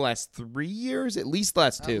believe, the last 3 years, at least the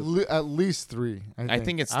last 2. At least 3. I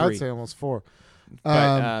think it's 3. I would say almost 4.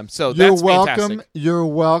 But, so that's fantastic. You're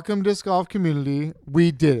welcome, disc golf community.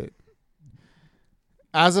 We did it.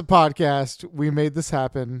 As a podcast, we made this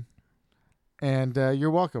happen, and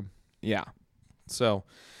you're welcome. Yeah. So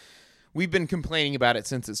we've been complaining about it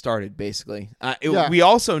since it started, basically. Yeah. We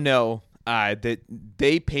also know that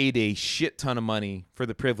they paid a shit ton of money for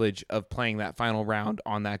the privilege of playing that final round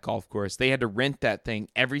on that golf course. They had to rent that thing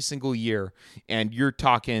every single year, and you're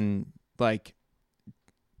talking like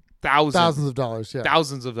thousands of dollars. Yeah,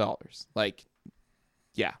 thousands of dollars. Like,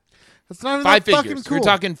 yeah. That's not even 5 that figures. fucking cool. You're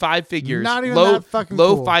talking 5 figures. Not even low, that fucking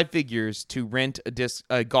low cool. 5 figures to rent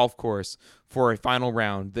a golf course for a final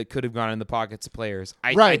round that could have gone in the pockets of players.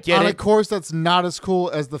 I get on it. A course that's not as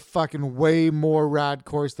cool as the fucking way more rad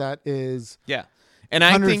course that is. Yeah. And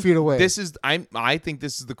I 100 think feet away. I think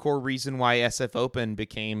this is the core reason why SF Open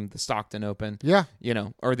became the Stockton Open. Yeah.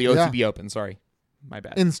 Or the OTB Open. Sorry, my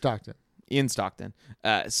bad. In Stockton.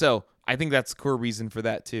 So I think that's the core reason for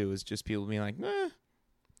that too. Is just people being like,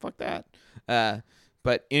 fuck that.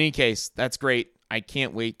 But in any case, that's great. I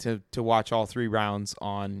can't wait to watch all 3 rounds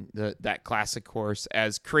on that classic course.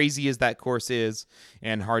 As crazy as that course is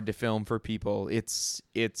and hard to film for people, it's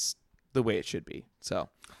the way it should be. So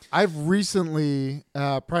I've recently,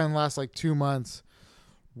 probably in the last 2 months,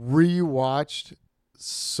 rewatched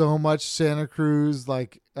so much Santa Cruz,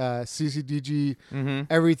 CCDG,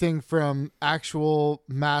 everything from actual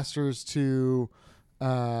Masters to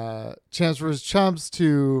Champs vs. Chumps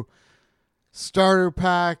to Starter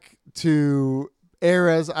Pack to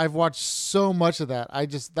Eras. I've watched so much of that.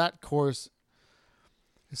 That course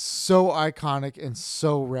is so iconic and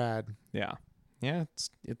so rad. Yeah,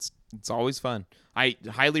 it's always fun. I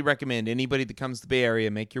highly recommend anybody that comes to the Bay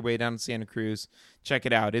Area, make your way down to Santa Cruz, check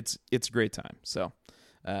it out. It's a great time. So,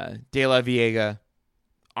 De La Viega,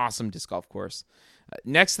 awesome disc golf course.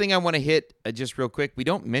 Next thing I want to hit just real quick. We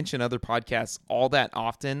don't mention other podcasts all that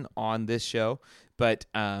often on this show, but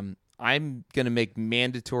I'm going to make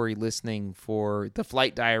mandatory listening for the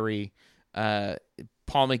Flight Diary,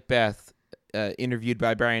 Paul Macbeth, interviewed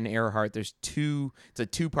by Brian Earhart. It's a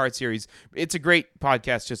 2-part series. It's a great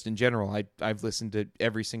podcast just in general. I've listened to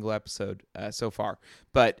every single episode so far.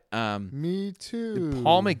 But me too.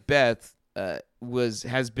 Paul Macbeth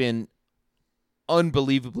has been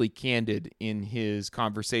unbelievably candid in his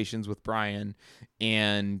conversations with Brian,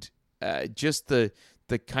 and just the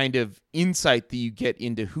kind of insight that you get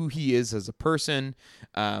into who he is as a person,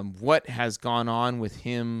 what has gone on with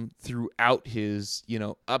him throughout his,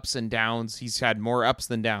 ups and downs. He's had more ups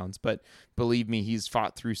than downs, but believe me, he's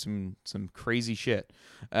fought through some crazy shit.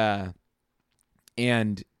 And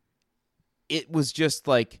it was just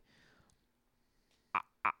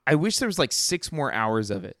I wish there was 6 more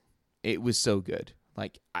hours of it. It was so good.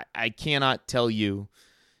 I cannot tell you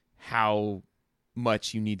how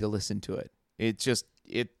much you need to listen to it.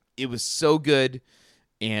 It was so good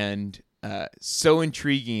and so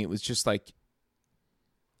intriguing. It was just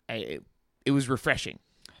it was refreshing.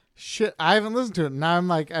 Shit, I haven't listened to it. Now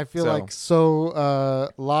I'm I feel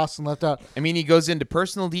so lost and left out. I mean, he goes into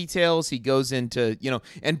personal details. He goes into,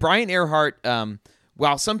 and Brian Earhart,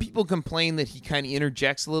 while some people complain that he kind of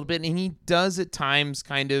interjects a little bit, and he does at times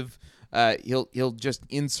kind of, he'll just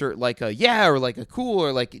insert a yeah or a cool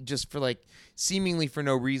or just for seemingly for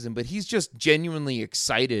no reason, but he's just genuinely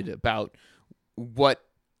excited about what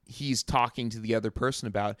he's talking to the other person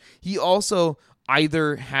about. He also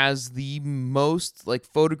either has the most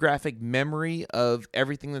photographic memory of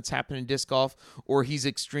everything that's happened in disc golf, or he's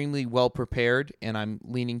extremely well prepared, and I'm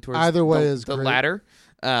leaning towards either way is the great. latter.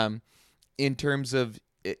 In terms of,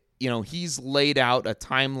 he's laid out a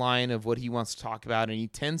timeline of what he wants to talk about, and he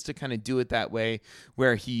tends to kind of do it that way,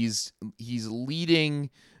 where he's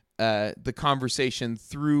leading the conversation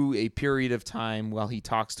through a period of time while he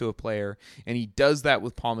talks to a player, and he does that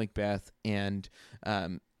with Paul Macbeth, and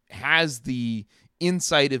has the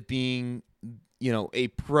insight of being, a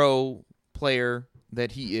pro player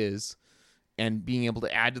that he is, and being able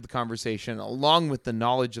to add to the conversation along with the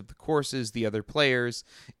knowledge of the courses, the other players,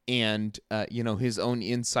 and his own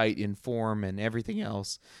insight in form and everything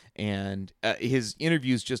else. And his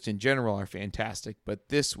interviews just in general are fantastic, but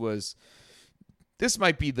this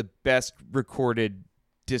might be the best recorded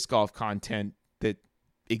disc golf content that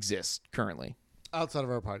exists currently outside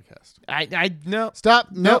of our podcast. I no. Stop.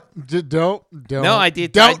 Nope. Don't. No, I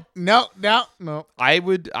did. Don't. No. I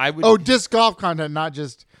would. Oh, disc golf content, not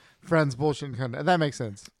just friends bullshit content. That makes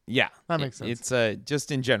sense. Yeah, that makes sense. It's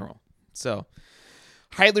just in general. So,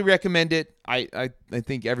 highly recommend it. I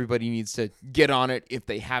think everybody needs to get on it if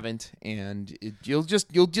they haven't, and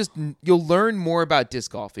you'll learn more about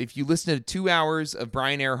disc golf if you listen to 2 hours of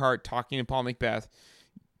Brian Earhart talking to Paul Macbeth.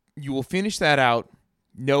 You will finish that out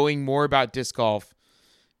knowing more about disc golf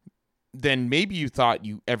than maybe you thought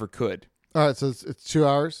you ever could. All right, so it's 2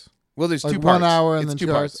 hours. Well, there's 2 parts. 1 hour and it's then 2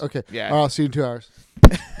 2 parts. hours. Okay. Yeah. All right, I'll see you in 2 hours.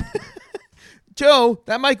 Joe,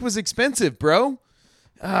 that mic was expensive, bro.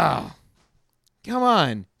 Ah, come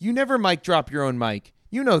on. You never mic drop your own mic.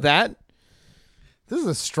 You know that. This is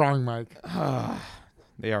a strong mic.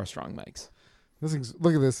 They are strong mics.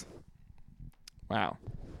 Look at this. Wow.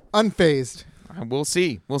 Unfazed. We'll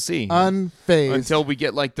see. Unfazed. Until we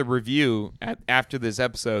get the review after this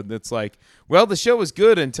episode that's well, the show was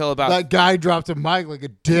good until about... That guy dropped a mic like a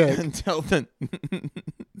dick. Until the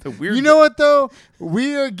weird... You know what, though?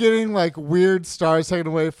 We are getting weird stars taken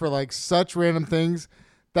away for such random things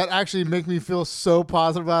that actually make me feel so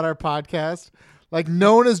positive about our podcast. Like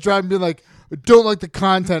no one is driving being like, don't like the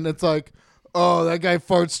content. It's like, oh, that guy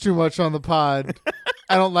farts too much on the pod.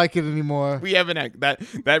 I don't like it anymore. We haven't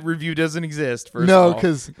that review doesn't exist. First No, of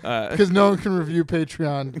all. because no one can review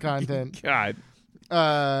Patreon content. God.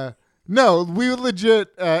 No, we legit,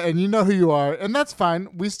 and you know who you are, and that's fine.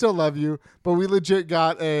 We still love you, but we legit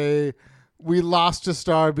we lost a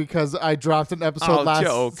star because I dropped an episode last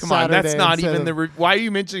Joe, come Saturday on, that's not even why are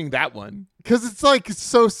you mentioning that one? Because it's like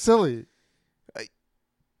so silly.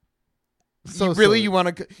 So really,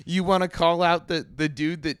 silly. you want to call out the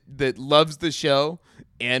dude that loves the show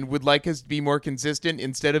and would like us to be more consistent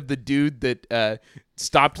instead of the dude that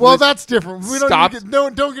stopped. Well, that's different. We don't get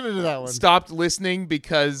into that one. Stopped listening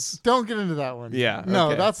because don't get into that one. Yeah,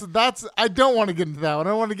 no, okay. that's. I don't want to get into that one.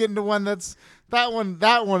 I want to get into one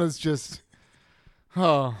that one is just.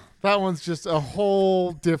 Oh, that one's just a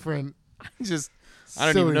whole different. I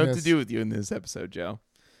don't even know what to do with you in this episode, Joe.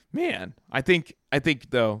 Man, I think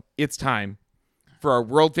though it's time for our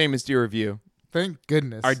world famous beer review. Thank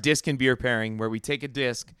goodness. Our disc and beer pairing, where we take a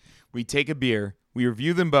disc, we take a beer, we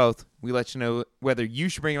review them both. We let you know whether you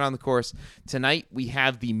should bring it on the course. Tonight we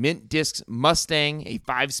have the Mint Discs Mustang, a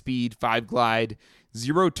 5-speed, 5-glide,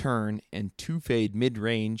 0-turn, and 2-fade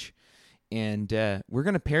mid-range. And we're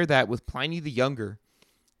going to pair that with Pliny the Younger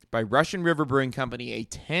by Russian River Brewing Company, a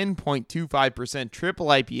 10.25% triple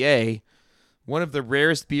IPA, one of the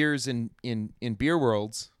rarest beers in beer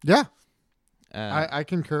worlds. Yeah, I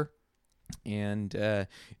concur. And to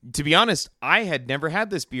be honest, I had never had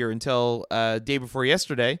this beer until day before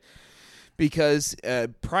yesterday, because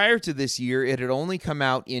prior to this year, it had only come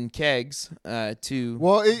out in kegs.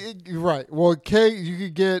 Well, right. Well, keg you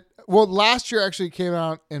could get. Well, last year actually came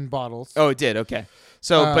out in bottles. Oh, it did. Okay.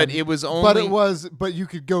 So, but it was only. But you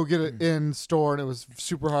could go get it in store, and it was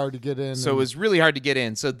super hard to get in. So it was really hard to get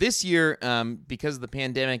in. So this year, because of the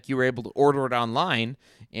pandemic, you were able to order it online,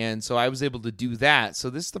 and so I was able to do that. So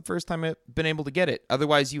this is the first time I've been able to get it.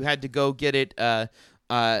 Otherwise, you had to go get it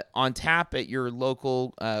on tap at your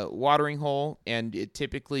local watering hole, and it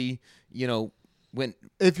typically, went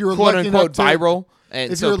if you were quote unquote viral.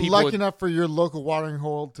 And if so you're lucky enough for your local watering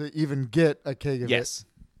hole to even get a keg of it. Yes.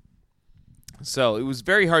 So it was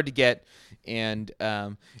very hard to get, and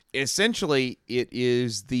essentially it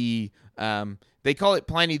is the they call it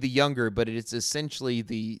Pliny the Younger, but it's essentially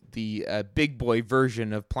the big boy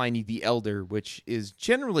version of Pliny the Elder, which is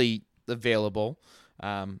generally available.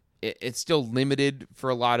 It's still limited for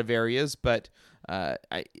a lot of areas, but I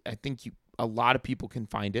think a lot of people can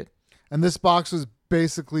find it. And this box was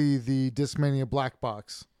basically the Discmania black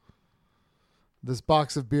box. This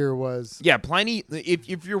box of beer was... Yeah, Pliny,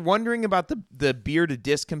 if you're wondering about the beer to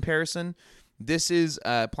disc comparison, this is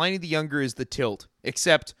Pliny the Younger is the tilt,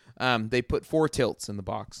 except they put 4 tilts in the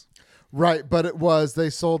box. Right, but they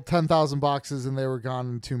sold 10,000 boxes and they were gone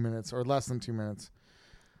in 2 minutes or less than 2 minutes.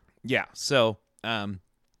 Yeah, so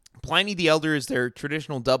Pliny the Elder is their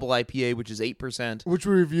traditional double IPA, which is 8%. Which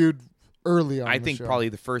we reviewed early on. I think probably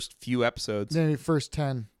the first few episodes. Maybe first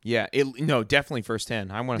 10. Yeah, definitely first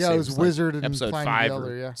 10. I want to say it was Wizard and episode Pliny 5 the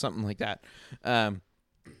Elder, or something like that.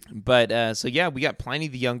 So yeah, we got Pliny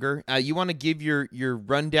the Younger. You want to give your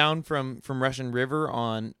rundown from Russian River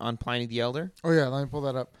on Pliny the Elder? Oh yeah, let me pull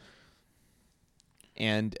that up.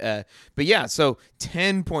 And but yeah, so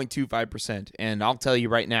 10.25%, and I'll tell you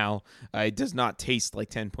right now, it does not taste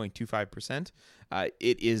like 10.25%.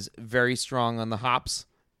 It is very strong on the hops,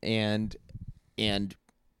 and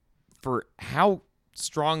for how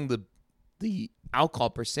strong the alcohol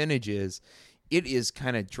percentage is, it is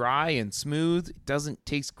kind of dry and smooth. It doesn't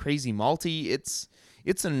taste crazy malty.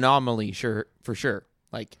 It's an anomaly, for sure.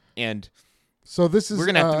 So this is we're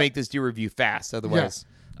gonna have to make this beer review fast, otherwise.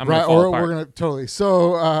 Yeah. I'm gonna fall apart. We're gonna totally.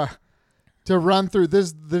 So to run through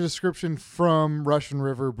this, the description from Russian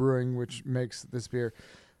River Brewing, which makes this beer.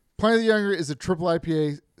 Pliny the Younger is a triple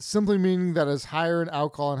IPA, simply meaning that it is higher in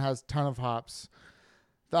alcohol and has a ton of hops.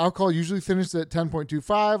 The alcohol usually finishes at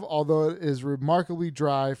 10.25, although it is remarkably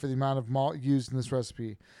dry for the amount of malt used in this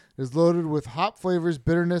recipe. It is loaded with hop flavors,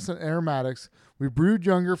 bitterness, and aromatics. We brewed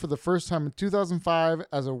Younger for the first time in 2005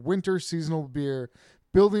 as a winter seasonal beer,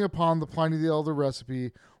 building upon the Pliny the Elder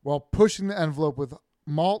recipe while pushing the envelope with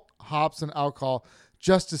malt, hops, and alcohol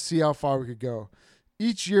just to see how far we could go.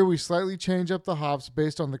 Each year, we slightly change up the hops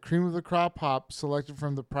based on the cream of the crop hop selected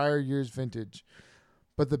from the prior year's vintage.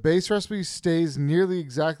 But the base recipe stays nearly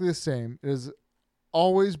exactly the same. It is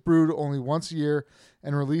always brewed only once a year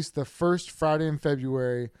and released the first Friday in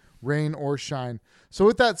February, rain or shine. So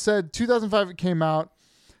with that said, 2005 it came out.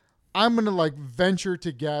 I'm going to venture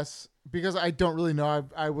to guess, because I don't really know.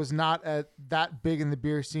 I was not that big in the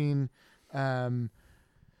beer scene.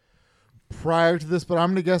 prior to this, but I'm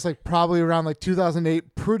gonna guess like probably around like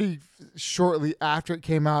 2008, pretty shortly after it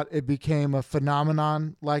came out, it became a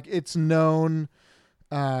phenomenon. Like it's known,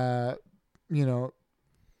 you know,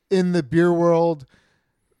 in the beer world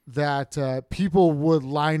that people would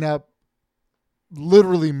line up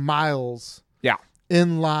literally miles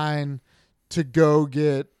in line to go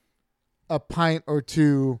get a pint or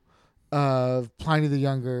two of Pliny the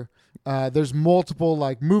Younger. There's multiple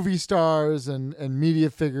like movie stars and media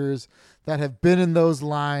figures that have been in those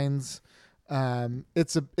lines.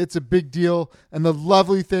 It's a big deal. And the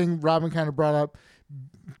lovely thing Robin kind of brought up,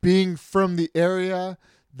 being from the area,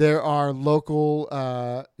 there are local,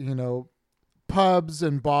 pubs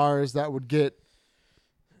and bars that would get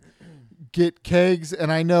kegs.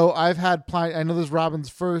 And I know I've had Pliny. I know this is Robin's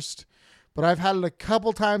first, but I've had it a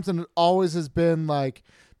couple times, and it always has been like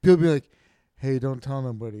people be like, "Hey, don't tell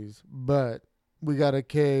nobody's, but we got a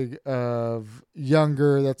keg of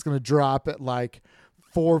Younger that's gonna drop at like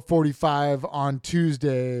 4:45 on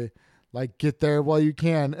Tuesday. Like, get there while you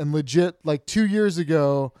can." And legit, like 2 years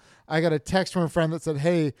ago, I got a text from a friend that said,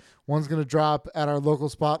 "Hey, one's gonna drop at our local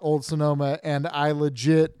spot, Old Sonoma," and I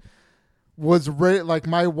legit was ready. Like,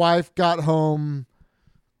 my wife got home,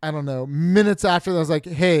 I don't know, minutes after that. I was like,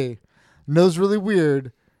 "Hey, I know it's really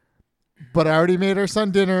weird, but I already made our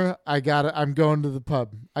son dinner. I'm going to the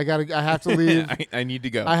pub. I have to leave. I need to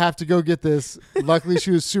go. I have to go get this." Luckily,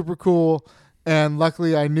 she was super cool. And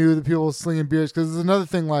luckily I knew the people slinging beers, because there's another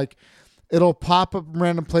thing, like it'll pop up in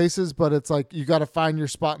random places, but it's like, you got to find your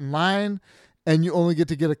spot in line and you only get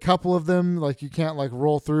to get a couple of them. Like you can't like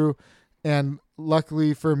roll through. And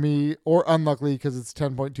luckily for me, or unluckily, because it's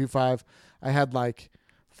 10.25, I had like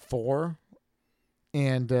 4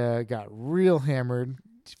 and got real hammered.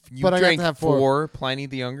 You but drank I got to have 4 Pliny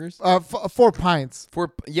the Youngers? 4 pints.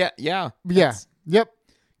 4, yeah. Yeah. That's Yep.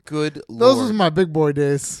 Good Lord. Those was my big boy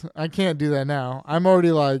days. I can't do that now. I'm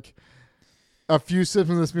already like a few sips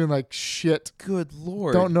of this being like, shit. Good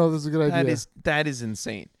Lord. Don't know if this is a good idea. That is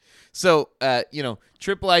insane. So,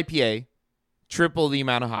 triple IPA, triple the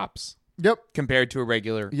amount of hops. Yep. Compared to a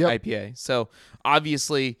regular IPA. So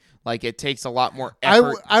obviously, like, it takes a lot more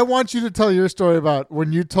effort. I want you to tell your story about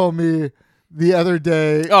when you told me the other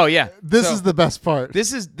day. Oh yeah, this is the best part.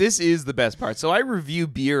 This is the best part. So I review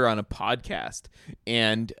beer on a podcast,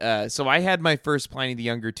 and so I had my first Pliny the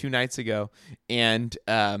Younger 2 nights ago, and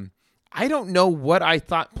I don't know what I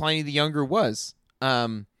thought Pliny the Younger was.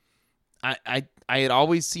 I had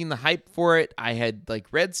always seen the hype for it. I had like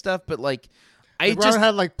read stuff, but like. I just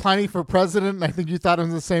had like Pliny for president, and I think you thought it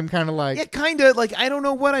was the same kind of like. Yeah, kind of like, I don't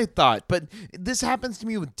know what I thought, but this happens to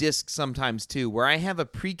me with discs sometimes too, where I have a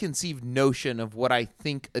preconceived notion of what I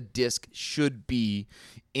think a disc should be,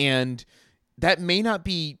 and that may not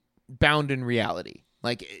be bound in reality.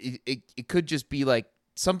 Like it could just be like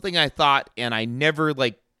something I thought, and I never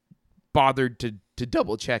like bothered to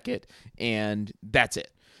double check it, and that's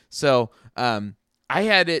it. So I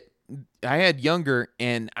had Younger,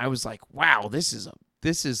 and I was like, wow, this is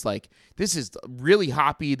really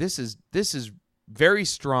hoppy. This is very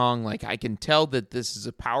strong. Like, I can tell that this is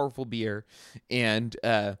a powerful beer. And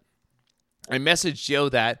I messaged Joe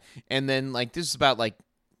that, and then like this is about like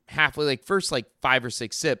halfway, like first like 5 or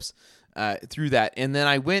 6 sips through that, and then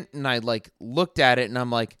I went and I like looked at it, and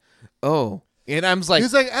I'm like, oh. And I was like,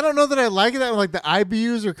 he's like, I don't know that I like it. That like the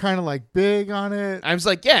IBUs are kind of like big on it. I was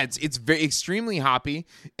like, yeah, it's very extremely hoppy,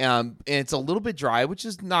 and it's a little bit dry, which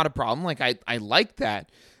is not a problem. Like I like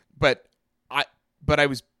that, but I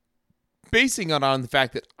was basing it on the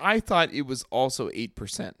fact that I thought it was also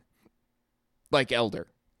 8%, like Elder.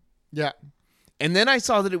 Yeah, and then I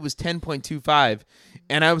saw that it was 10.25,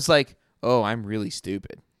 and I was like, oh, I'm really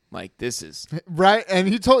stupid. Like, this is right. And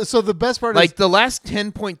he told, so the best part like is the last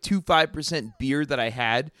 10.25% beer that I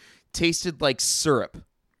had tasted like syrup.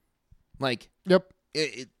 Like, yep.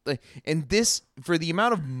 And this, for the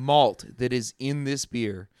amount of malt that is in this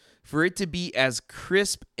beer, for it to be as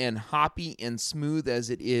crisp and hoppy and smooth as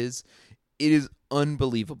it is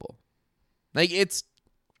unbelievable. Like,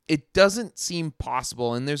 it doesn't seem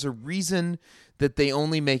possible, and there's a reason that they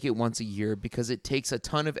only make it once a year, because it takes a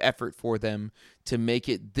ton of effort for them to make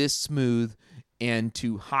it this smooth and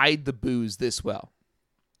to hide the booze this well.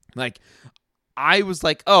 Like, I was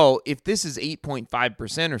like, oh, if this is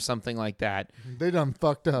 8.5% or something like that, they done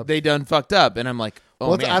fucked up. And I'm like,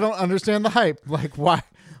 oh, man. I don't understand the hype. Like,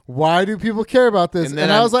 why do people care about this?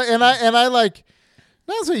 And I was like, and I like,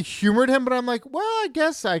 not necessarily humored him, but I'm like, well, I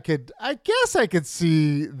guess I could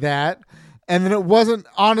see that. And then it wasn't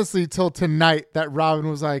honestly till tonight that Robin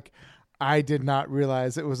was like, I did not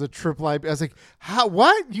realize it was a triple IPA. I was like, how?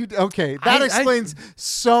 What? Okay, that explains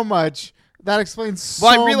so much. That explains so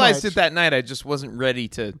Well, I realized much. it that night. I just wasn't ready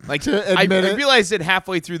to like. To I admit it? realized it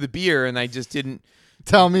halfway through the beer, and I just didn't.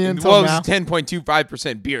 Tell me until Well, it now. was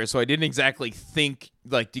 10.25% beer, so I didn't exactly think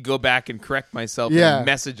like to go back and correct myself Yeah. in the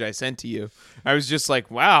message I sent to you. I was just like,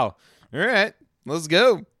 wow, all right, let's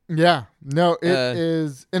go. Yeah. No, it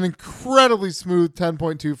is an incredibly smooth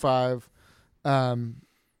 10.25. A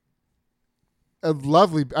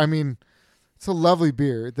lovely, I mean, it's a lovely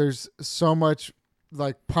beer. There's so much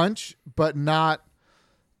punch, but not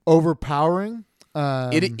overpowering.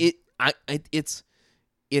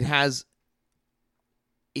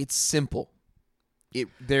 It's simple.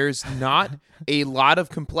 There's not a lot of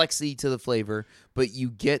complexity to the flavor, but you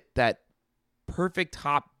get that perfect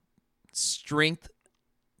hop strength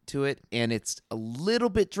to it, and it's a little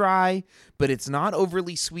bit dry, but it's not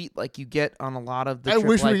overly sweet like you get on a lot of the I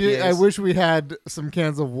IPAs. wish we had some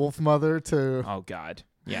cans of Wolf Mother to Oh God,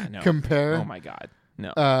 yeah, no. compare. Oh my God,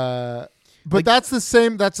 no. But that's the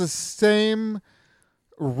same. That's the same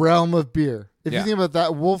realm of beer. If you Yeah. think about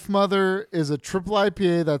that, Wolf Mother is a triple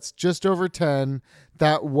IPA that's just over 10.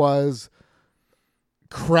 That was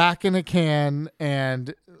crack in a can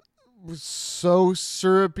and was so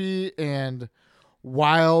syrupy and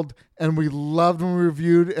wild, and we loved when we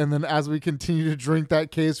reviewed. And then as we continued to drink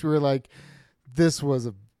that case, we were like, "This was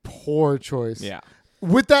a poor choice." Yeah.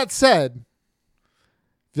 With that said,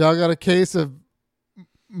 if y'all got a case of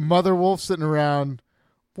Mother Wolf sitting around,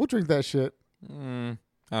 we'll drink that shit.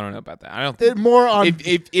 I don't know about that. I don't think More on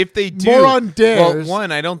if they do more on dares. Well,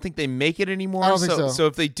 one, I don't think they make it anymore. I don't think so. So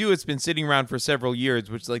if they do, it's been sitting around for several years,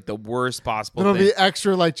 which is like the worst possible It'll thing. be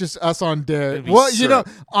extra, like just us on dare. It'll be Well, syrup.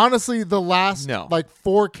 honestly, the last No.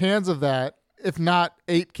 4 cans of that, if not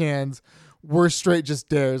 8 cans, were straight just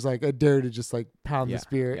dares. Like a dare to just pound this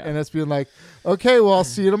beer, yeah. and it's being like, okay, well, I'll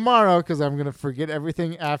see you tomorrow because I'm gonna forget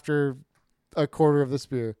everything after a quarter of this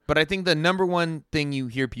beer. But I think the number one thing you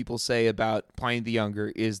hear people say about Pliny the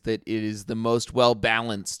Younger is that it is the most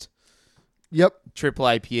well-balanced Yep. triple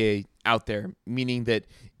IPA out there, meaning that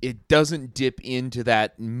it doesn't dip into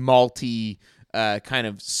that malty kind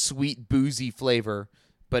of sweet, boozy flavor,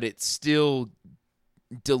 but it still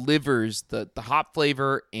delivers the hop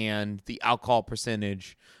flavor and the alcohol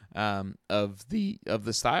percentage of the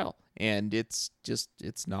style. And it's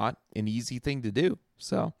not an easy thing to do.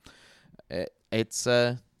 So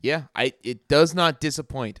it does not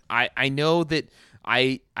disappoint. I know that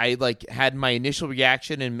I had my initial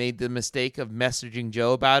reaction and made the mistake of messaging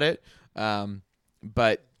Joe about it.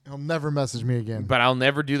 But He'll never message me again. But I'll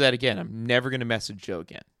never do that again. I'm never going to message Joe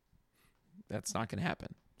again. That's not going to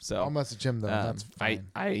happen. So I'll message him though. That's fine.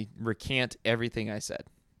 I recant everything I said.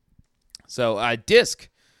 So disc.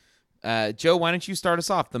 Joe, why don't you start us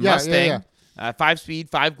off? The Mustang. 5-speed,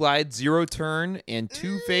 5 glide, 0 turn, and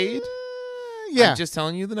 2 fade. Yeah. I'm just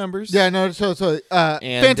telling you the numbers. Yeah, no, so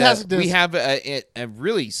And, fantastic disc. we have a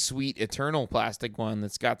really sweet Eternal plastic one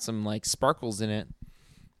that's got some sparkles in it.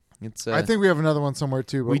 It's. I think we have another one somewhere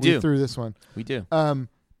too, but we do. threw this one. We do.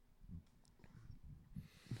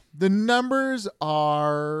 The numbers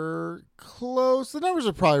are close. The numbers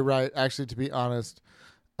are probably right, actually, to be honest.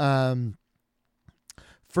 For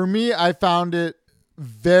me, I found it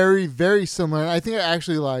very, very similar. And I think I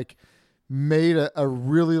actually made a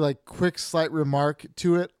really quick slight remark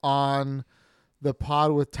to it on the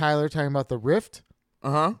pod with Tyler talking about the Rift.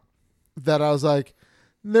 That I was like,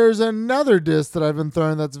 there's another disc that I've been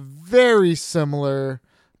throwing that's very similar,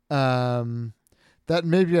 that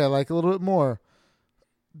maybe I like a little bit more.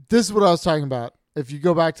 This is what I was talking about. If you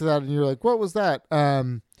go back to that and you're like, what was that?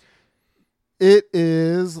 It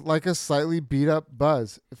is like a slightly beat up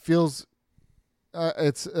Buzz. It feels,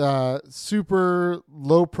 it's super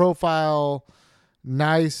low profile,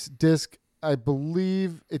 nice disc. I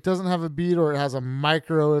believe it doesn't have a bead, or it has a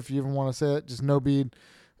micro, if you even want to say it, just no bead.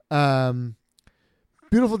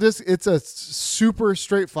 Beautiful disc. It's a super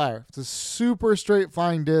straight flyer. It's a super straight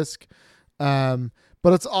flying disc. But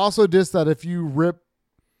it's also a disc that if you rip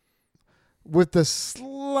with the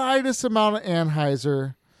slightest amount of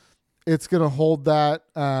anhyzer, it's going to hold that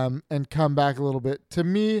and come back a little bit. To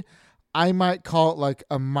me, I might call it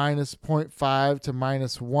a minus 0.5 to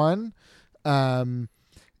minus 1.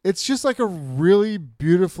 It's just a really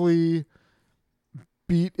beautifully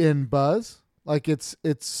beat in Buzz. It's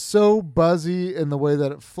so buzzy in the way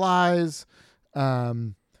that it flies,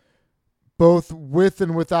 both with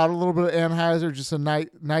and without a little bit of anhyzer. Just a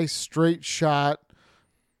nice straight shot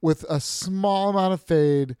with a small amount of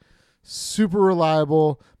fade, super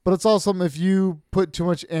reliable. But it's also something, if you put too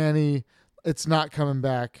much annie, it's not coming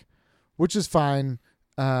back, which is fine.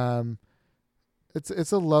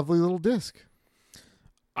 It's a lovely little disc.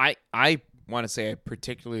 I want to say I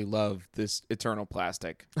particularly love this Eternal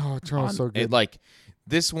Plastic. Oh, Eternal's so good. Like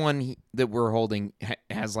this one that we're holding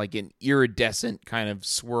has like an iridescent kind of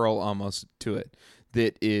swirl almost to it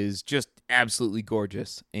that is just absolutely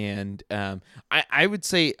gorgeous. And I would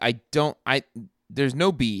say there's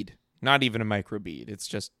no bead, not even a micro bead. It's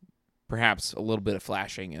just perhaps a little bit of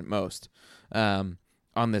flashing at most on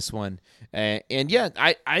this one. And yeah,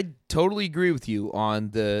 I totally agree with you on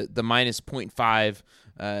the minus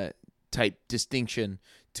 0.5 type distinction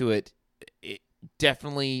to it.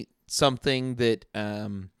 Definitely something that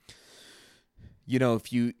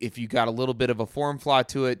if you got a little bit of a form flaw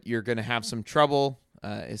to it, you're going to have some trouble,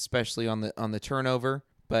 especially on the turnover.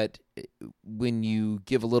 But when you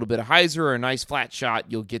give a little bit of hyzer or a nice flat shot,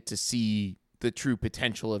 you'll get to see the true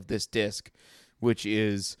potential of this disc, which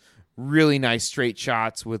is really nice straight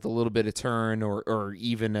shots with a little bit of turn or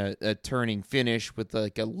even a turning finish with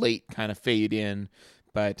like a late kind of fade in.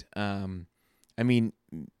 But I mean,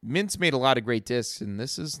 Mint's made a lot of great discs, and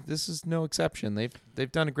this is no exception.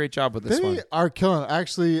 They've done a great job with this one. They are killing it.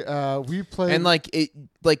 Actually, we played and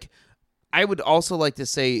I would also like to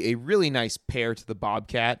say a really nice pair to the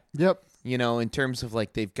Bobcat. Yep. In terms of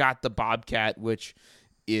like they've got the Bobcat, which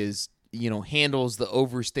is handles the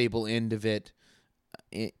overstable end of it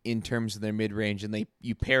in terms of their mid range, and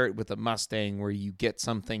you pair it with a Mustang where you get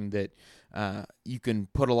something that you can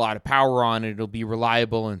put a lot of power on it. It'll be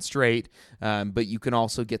reliable and straight, but you can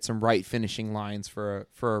also get some right finishing lines for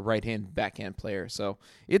a right-hand backhand player. So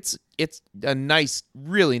it's a nice,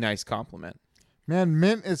 really nice compliment. Man,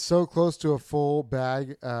 Mint is so close to a full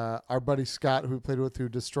bag. Our buddy Scott, who we played with, who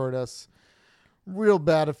destroyed us real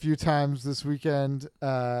bad a few times this weekend.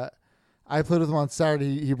 I played with him on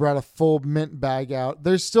Saturday. He brought a full Mint bag out.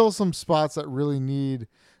 There's still some spots that really need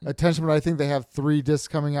attention, but I think they have 3 discs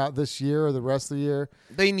coming out this year or the rest of the year.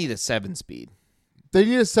 They need a 7-speed. They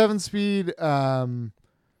need a 7-speed.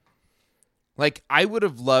 Like, I would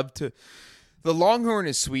have loved to. The Longhorn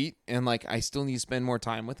is sweet, and like I still need to spend more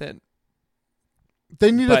time with it.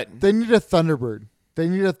 They need a Thunderbird. They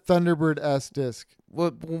need a Thunderbird S disc.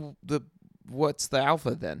 What's the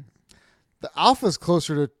Alpha then? The Alpha's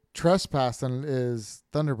closer to Trespass than it is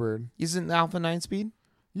Thunderbird. Isn't the Alpha 9-speed?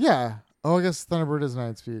 Yeah. Oh, I guess Thunderbird is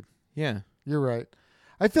 9-speed. Yeah. You're right.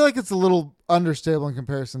 I feel like it's a little understable in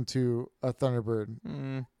comparison to a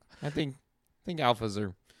Thunderbird. I think Alphas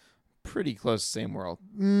are pretty close to the same world.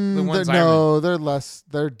 They're less.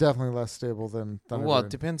 They're definitely less stable than Thunderbird. Well, it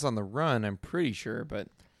depends on the run, I'm pretty sure, but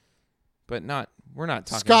not. We're not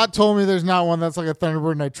talking. Scott told me there's not one that's like a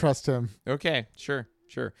Thunderbird, and I trust him. Okay, sure.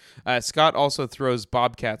 Scott also throws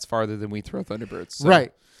Bobcats farther than we throw Thunderbirds. So.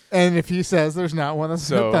 Right. And if he says there's not one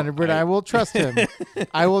that's a Thunderbird, I will trust him.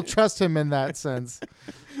 I will trust him in that sense.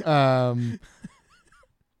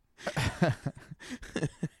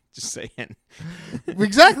 Just saying.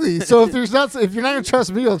 Exactly. So if you're not going to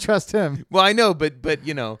trust me, you'll trust him. Well, I know, but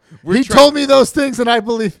he told me those things, and I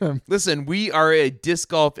believe him. Listen, we are a disc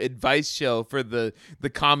golf advice show for the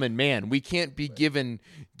common man. We can't be giving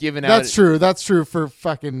out. That's true. That's true for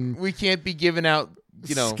fucking. We can't be giving out,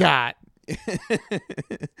 Scott.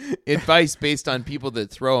 advice based on people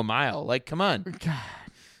that throw a mile. Like, come on. God.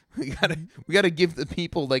 We gotta give the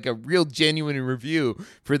people like a real genuine review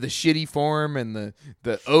for the shitty form and the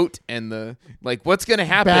oat and the like what's gonna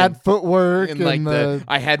happen. Bad footwork and like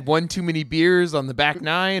I had one too many beers on the back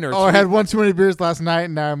nine or I had one too many beers last night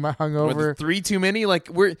and now I'm hungover. 3 too many. Like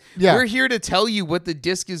we're here to tell you what the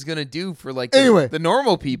disc is gonna do for like the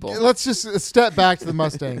normal people. Let's just step back to the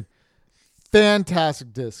Mustang.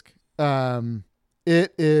 Fantastic disc.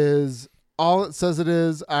 It is all it says it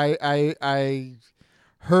is. I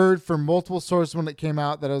heard from multiple sources when it came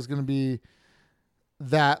out that it was going to be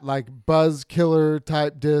that like buzz killer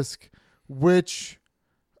type disc, which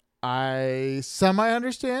I semi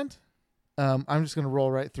understand. I'm just going to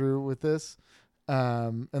roll right through with this,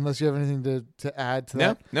 unless you have anything to add to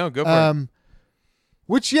that. No, go for it.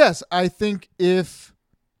 Which yes, I think if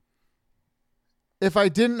I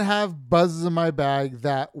didn't have buzzes in my bag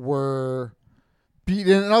that were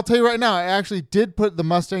beaten, and I'll tell you right now, I actually did put the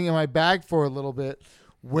Mustang in my bag for a little bit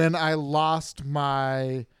when I lost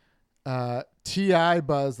my TI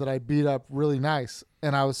buzz that I beat up really nice.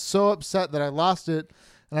 And I was so upset that I lost it,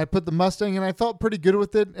 and I put the Mustang, and I felt pretty good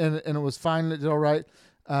with it, and it was fine. It did all right.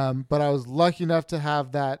 But I was lucky enough to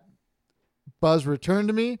have that buzz returned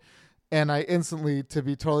to me, and I instantly, to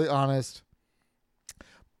be totally honest,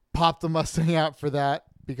 popped the Mustang out for that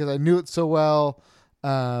because I knew it so well.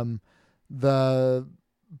 The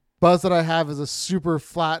buzz that I have is a super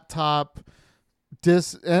flat top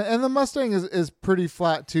disc, and the Mustang is pretty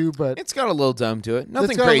flat too, but It's got a little dome to it.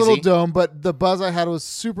 Nothing it's got crazy. a little dome. But the Buzz I had was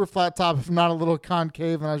super flat top, if not a little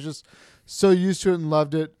concave, and I was just so used to it and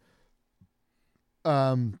loved it.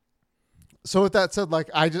 So with that said, like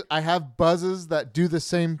I have Buzzes that do the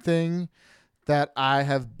same thing that I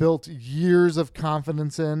have built years of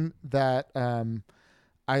confidence in that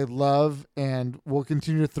I love and will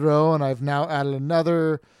continue to throw. And I've now added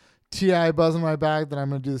another TI Buzz in my bag that I'm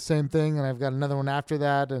going to do the same thing. And I've got another one after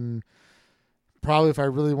that. And probably if I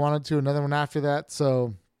really wanted to, another one after that.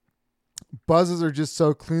 So Buzzes are just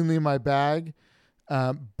so cleanly in my bag.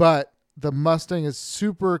 But the Mustang is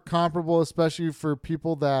super comparable, especially for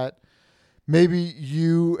people that maybe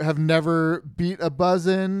you have never beat a Buzz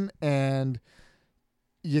in and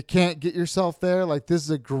you can't get yourself there. Like, this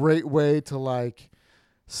is a great way to like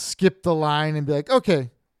skip the line and be like,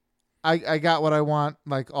 okay, I got what I want.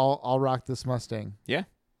 Like, I'll rock this Mustang. Yeah.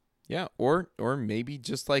 Yeah. Or maybe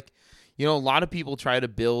just like, a lot of people try to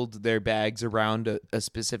build their bags around a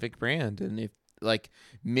specific brand. And if like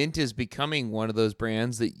Mint is becoming one of those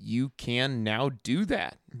brands that you can now do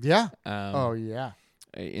that. Yeah. Oh yeah.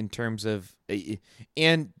 In terms of,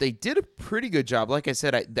 and they did a pretty good job. Like I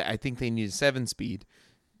said, I think they need a 7-speed.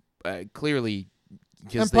 Clearly,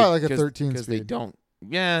 and probably like a 13 because speed. they don't.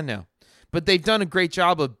 Yeah, no, but they've done a great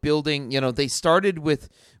job of building. They started with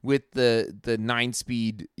the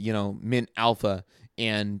 9-speed, Mint Alpha,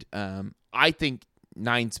 and I think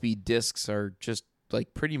 9-speed discs are just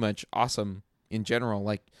like pretty much awesome in general.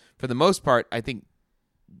 Like, for the most part, I think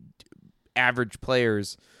average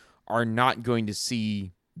players are not going to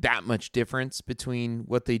see that much difference between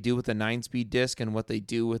what they do with a 9-speed disc and what they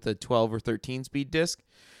do with a 12 or 13-speed disc.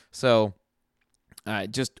 So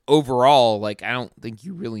just overall, like, I don't think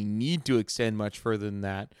you really need to extend much further than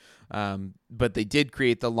that. But they did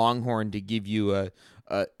create the Longhorn to give you a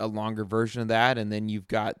longer version of that. And then you've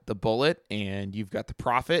got the Bullet, and you've got the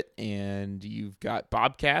Prophet, and you've got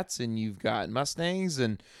Bobcats, and you've got Mustangs.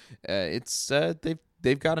 And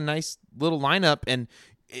they've got a nice little lineup. And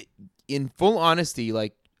in full honesty,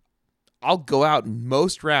 like, I'll go out in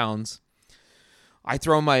most rounds. I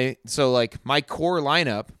throw my core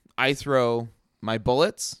lineup. I throw my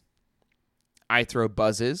Bullets. I throw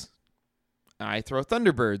Buzzes. I throw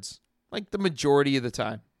Thunderbirds, like the majority of the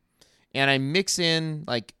time. And I mix in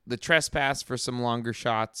like the Trespass for some longer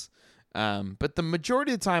shots. But the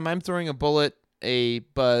majority of the time I'm throwing a Bullet, a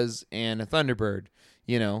Buzz, and a Thunderbird.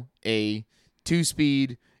 A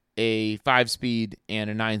 2-speed, a 5-speed, and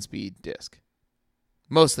a 9-speed disc.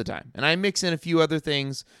 Most of the time. And I mix in a few other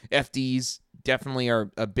things. FDs definitely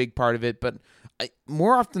are a big part of it. But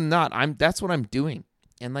more often than not, that's what I'm doing.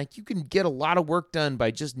 And like, you can get a lot of work done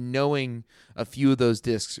by just knowing a few of those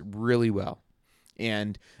discs really well.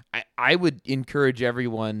 And I would encourage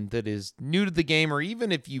everyone that is new to the game, or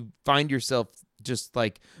even if you find yourself just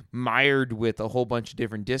like mired with a whole bunch of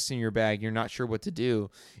different discs in your bag, you're not sure what to do,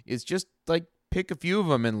 is just like pick a few of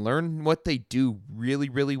them and learn what they do really,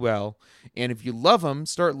 really well. And if you love them,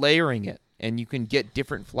 start layering it. And you can get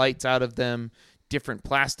different flights out of them. Different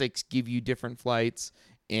plastics give you different flights.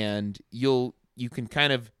 And you can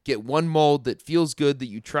kind of get one mold that feels good, that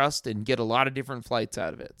you trust, and get a lot of different flights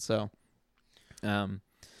out of it. So I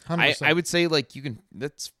would say like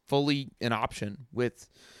that's fully an option with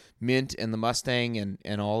Mint and the Mustang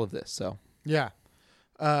and all of this. So yeah.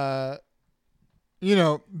 They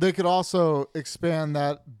could also expand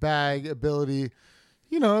that bag ability,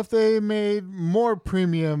 if they made more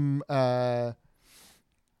premium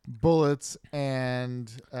Bullets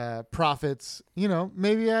and Profits,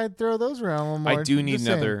 maybe I'd throw those around a little more. I do need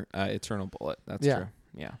another Eternal Bullet. That's true.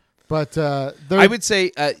 Yeah. But I would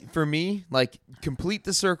say for me, like, complete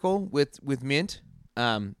the circle with Mint.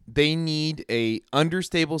 They need a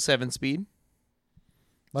understable 7-speed.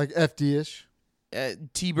 Like FD-ish.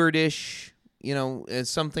 T-Bird-ish.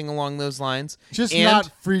 Something along those lines. Just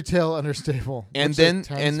not Freetail understable. And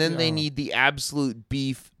then they need the absolute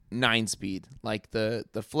beef 9-speed, like the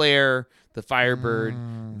Flare, the Firebird,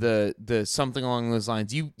 the something along those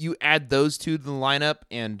lines. You add those two to the lineup,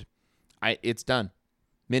 and it's done.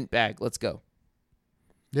 Mint bag, let's go.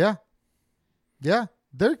 Yeah,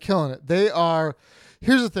 they're killing it. They are.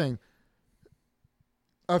 Here's the thing.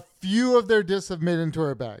 A few of their discs have made it into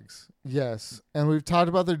our bags. Yes, and we've talked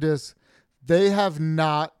about their discs. They have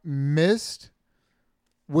not missed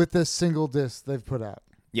with a single disc they've put out.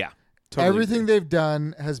 Yeah. Totally Everything they've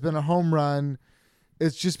done has been a home run.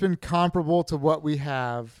 It's just been comparable to what we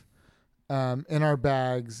have in our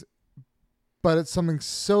bags. But it's something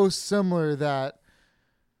so similar that,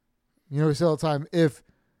 we say all the time, if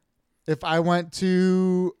if I went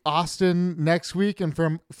to Austin next week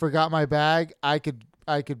and forgot my bag, I could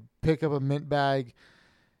pick up a mint bag,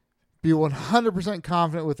 be 100%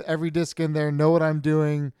 confident with every disc in there, know what I'm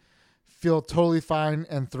doing, feel totally fine,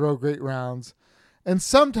 and throw great rounds. And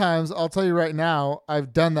sometimes, I'll tell you right now,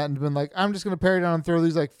 I've done that and been like, I'm just going to pare down and throw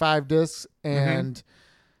these like 5 discs and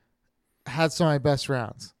had some of my best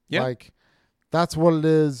rounds. Yeah. Like, that's what it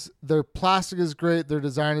is. Their plastic is great. Their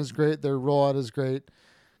design is great. Their rollout is great.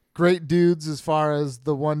 Great dudes as far as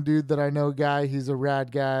the one dude that I know guy. He's a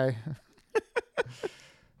rad guy.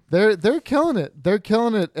 They're killing it. They're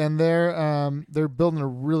killing it, and they're building a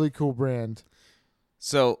really cool brand.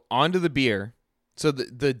 So on to the beer. So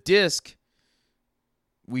the disc,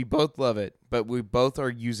 we both love it, but we both are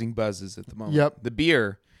using buzzes at the moment. Yep. The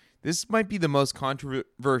beer, this might be the most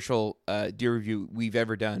controversial beer review we've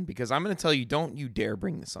ever done, because I'm going to tell you, don't you dare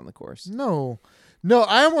bring this on the course. No,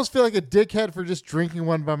 I almost feel like a dickhead for just drinking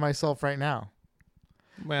one by myself right now.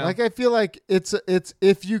 Well, Like, I feel like it's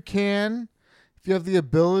if you have the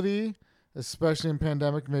ability, especially in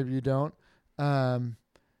pandemic, maybe you don't.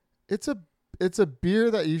 It's a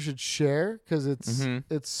beer that you should share because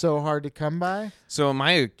it's so hard to come by. so am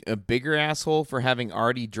I a bigger asshole for having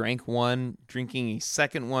already drank one, drinking a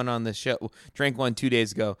second one on the show, drank one 2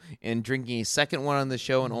 days ago, and drinking a second one on the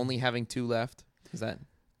show and only having 2 left? Is that?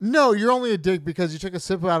 No, you're only a dick because you took a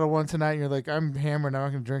sip out of one tonight and you're like, I'm hammered, I'm not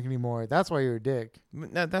going to drink anymore. That's why you're a dick.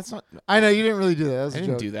 No, that's not. I know, you didn't really do that. That was I a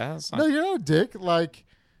didn't joke. do that. That's not, No, you're not a dick. Like,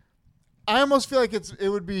 I almost feel like it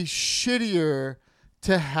would be shittier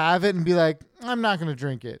to have it and be like, I'm not going to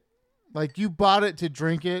drink it. Like, you bought it to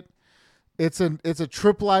drink it. It's a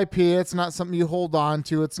triple IPA. It's not something you hold on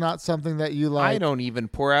to. It's not something that you like. I don't even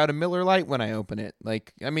pour out a Miller Lite when I open it.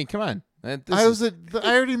 Like, I mean, come on. I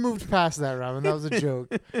already moved past that, Robin. That was a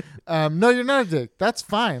joke. No, you're not a dick. That's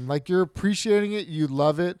fine. Like, you're appreciating it. You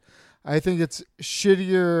love it. I think it's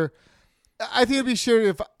shittier. I think it'd be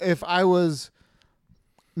shittier if I was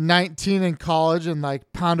 19 in college and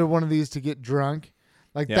like pounded one of these to get drunk.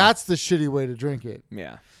 Like, that's the shitty way to drink it.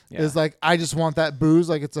 Yeah. Is like, I just want that booze.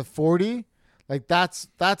 Like, it's a 40. Like, that's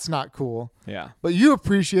not cool. Yeah. But you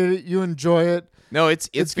appreciate it. You enjoy it. No, it's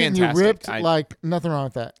getting fantastic. you ripped. Like, nothing wrong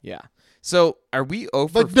with that. Yeah. So are we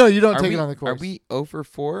over? But no, you don't take it on the course. Are we over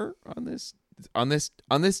 4 on this?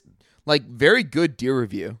 Like, very good deer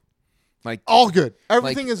review. Like, all good.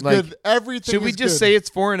 Everything is good. Everything. Should we just say it's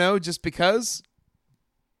 4-0 just because?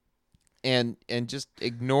 And just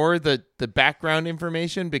ignore the background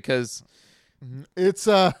information because it's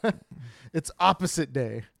opposite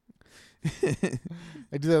day.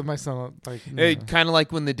 I do that with my son. Like, kind of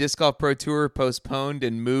like when the Disc Golf Pro Tour postponed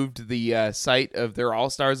and moved the site of their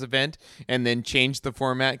All Stars event and then changed the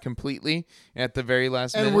format completely at the very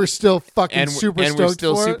last minute. And we're still fucking super stoked. And we're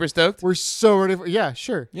still super stoked. We're so ready for. Yeah,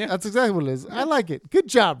 sure. Yeah, that's exactly what it is. I like it. Good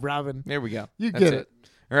job, Robin. There we go. You get it.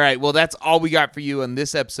 All right, well, that's all we got for you on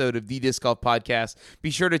this episode of the Disc Golf Podcast.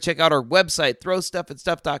 Be sure to check out our website,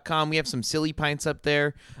 throwstuffatstuff.com. We have some silly pints up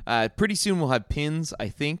there. Pretty soon we'll have pins, I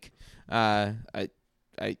think. I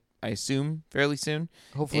assume fairly soon.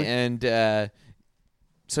 Hopefully. And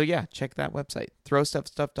so, yeah, check that website,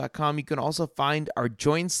 throwstuffatstuff.com. You can also find our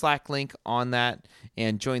Join Slack link on that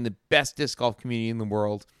and join the best disc golf community in the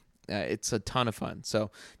world. It's a ton of fun.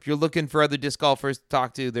 So if you're looking for other disc golfers to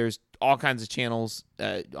talk to, there's all kinds of channels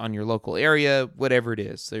on your local area, whatever it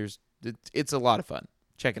is. It's a lot of fun.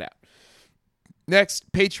 Check it out.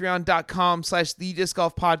 Next, patreon.com/the disc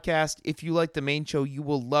golf podcast. If you like the main show, you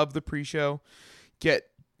will love the pre-show. Get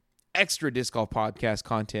extra disc golf podcast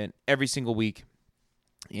content every single week.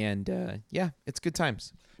 And it's good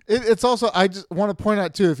times. It's also, I just want to point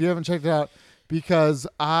out too, if you haven't checked it out, because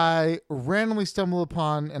I randomly stumbled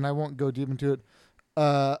upon, and I won't go deep into it,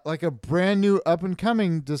 like a brand new up and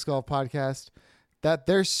coming disc golf podcast that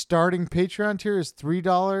their starting Patreon tier is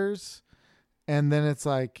 $3, and then it's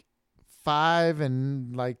like $5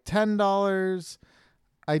 and like $10.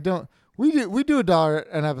 We do $1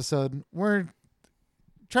 an episode. We're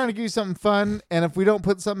trying to give you something fun, and if we don't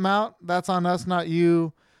put something out, that's on us, not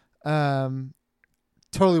you.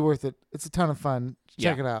 Totally worth it. It's a ton of fun.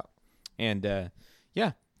 Check it out. And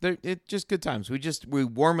it's just good times. We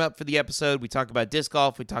warm up for the episode. We talk about disc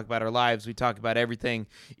golf. We talk about our lives. We talk about everything.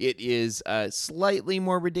 It is slightly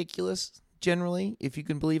more ridiculous generally, if you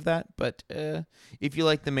can believe that. But if you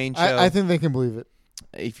like the main show, I think they can believe it.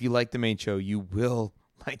 If you like the main show, you will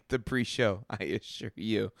like the pre-show. I assure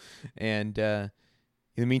you. And in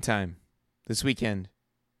the meantime, this weekend,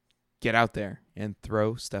 get out there and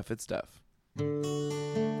throw stuff at stuff.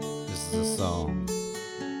 This is a song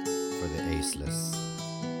for the aceless.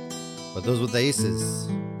 But those with aces,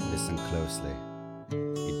 listen closely.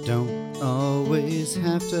 You don't always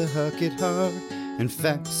have to huck it hard. In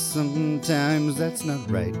fact, sometimes that's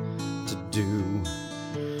not right to do.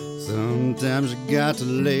 Sometimes you got to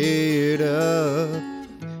lay it up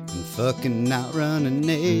and fucking outrun an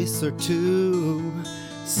ace or two.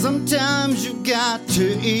 Sometimes you got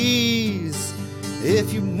to ease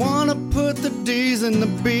if you wanna put the D's in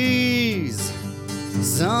the B's.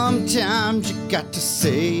 Sometimes you got to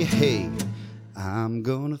say, hey, I'm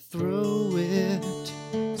gonna throw it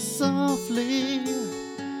softly.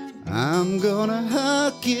 I'm gonna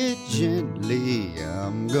huck it gently.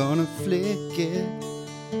 I'm gonna flick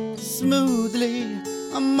it smoothly.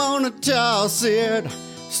 I'm gonna toss it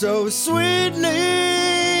so sweetly.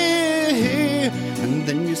 And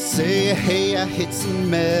then you say, hey, I hit some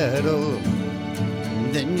metal.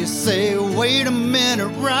 And then you say, wait a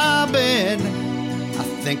minute, Robin, I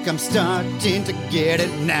think I'm starting to get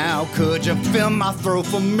it now. Could you fill my throat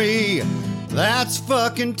for me? That's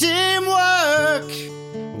fucking teamwork.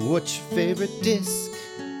 What's your favorite disc?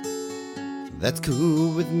 That's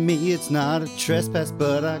cool with me, it's not a trespass,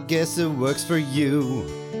 but I guess it works for you.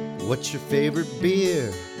 What's your favorite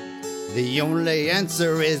beer? The only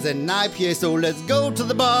answer is an IPA, so let's go to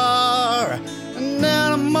the bar. And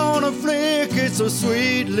then I'm gonna flick it so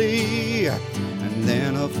sweetly. And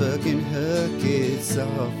then I'll fucking huck it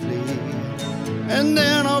softly. And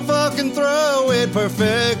then I'll fucking throw it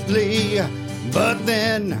perfectly. But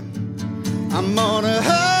then I'm gonna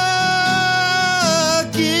hug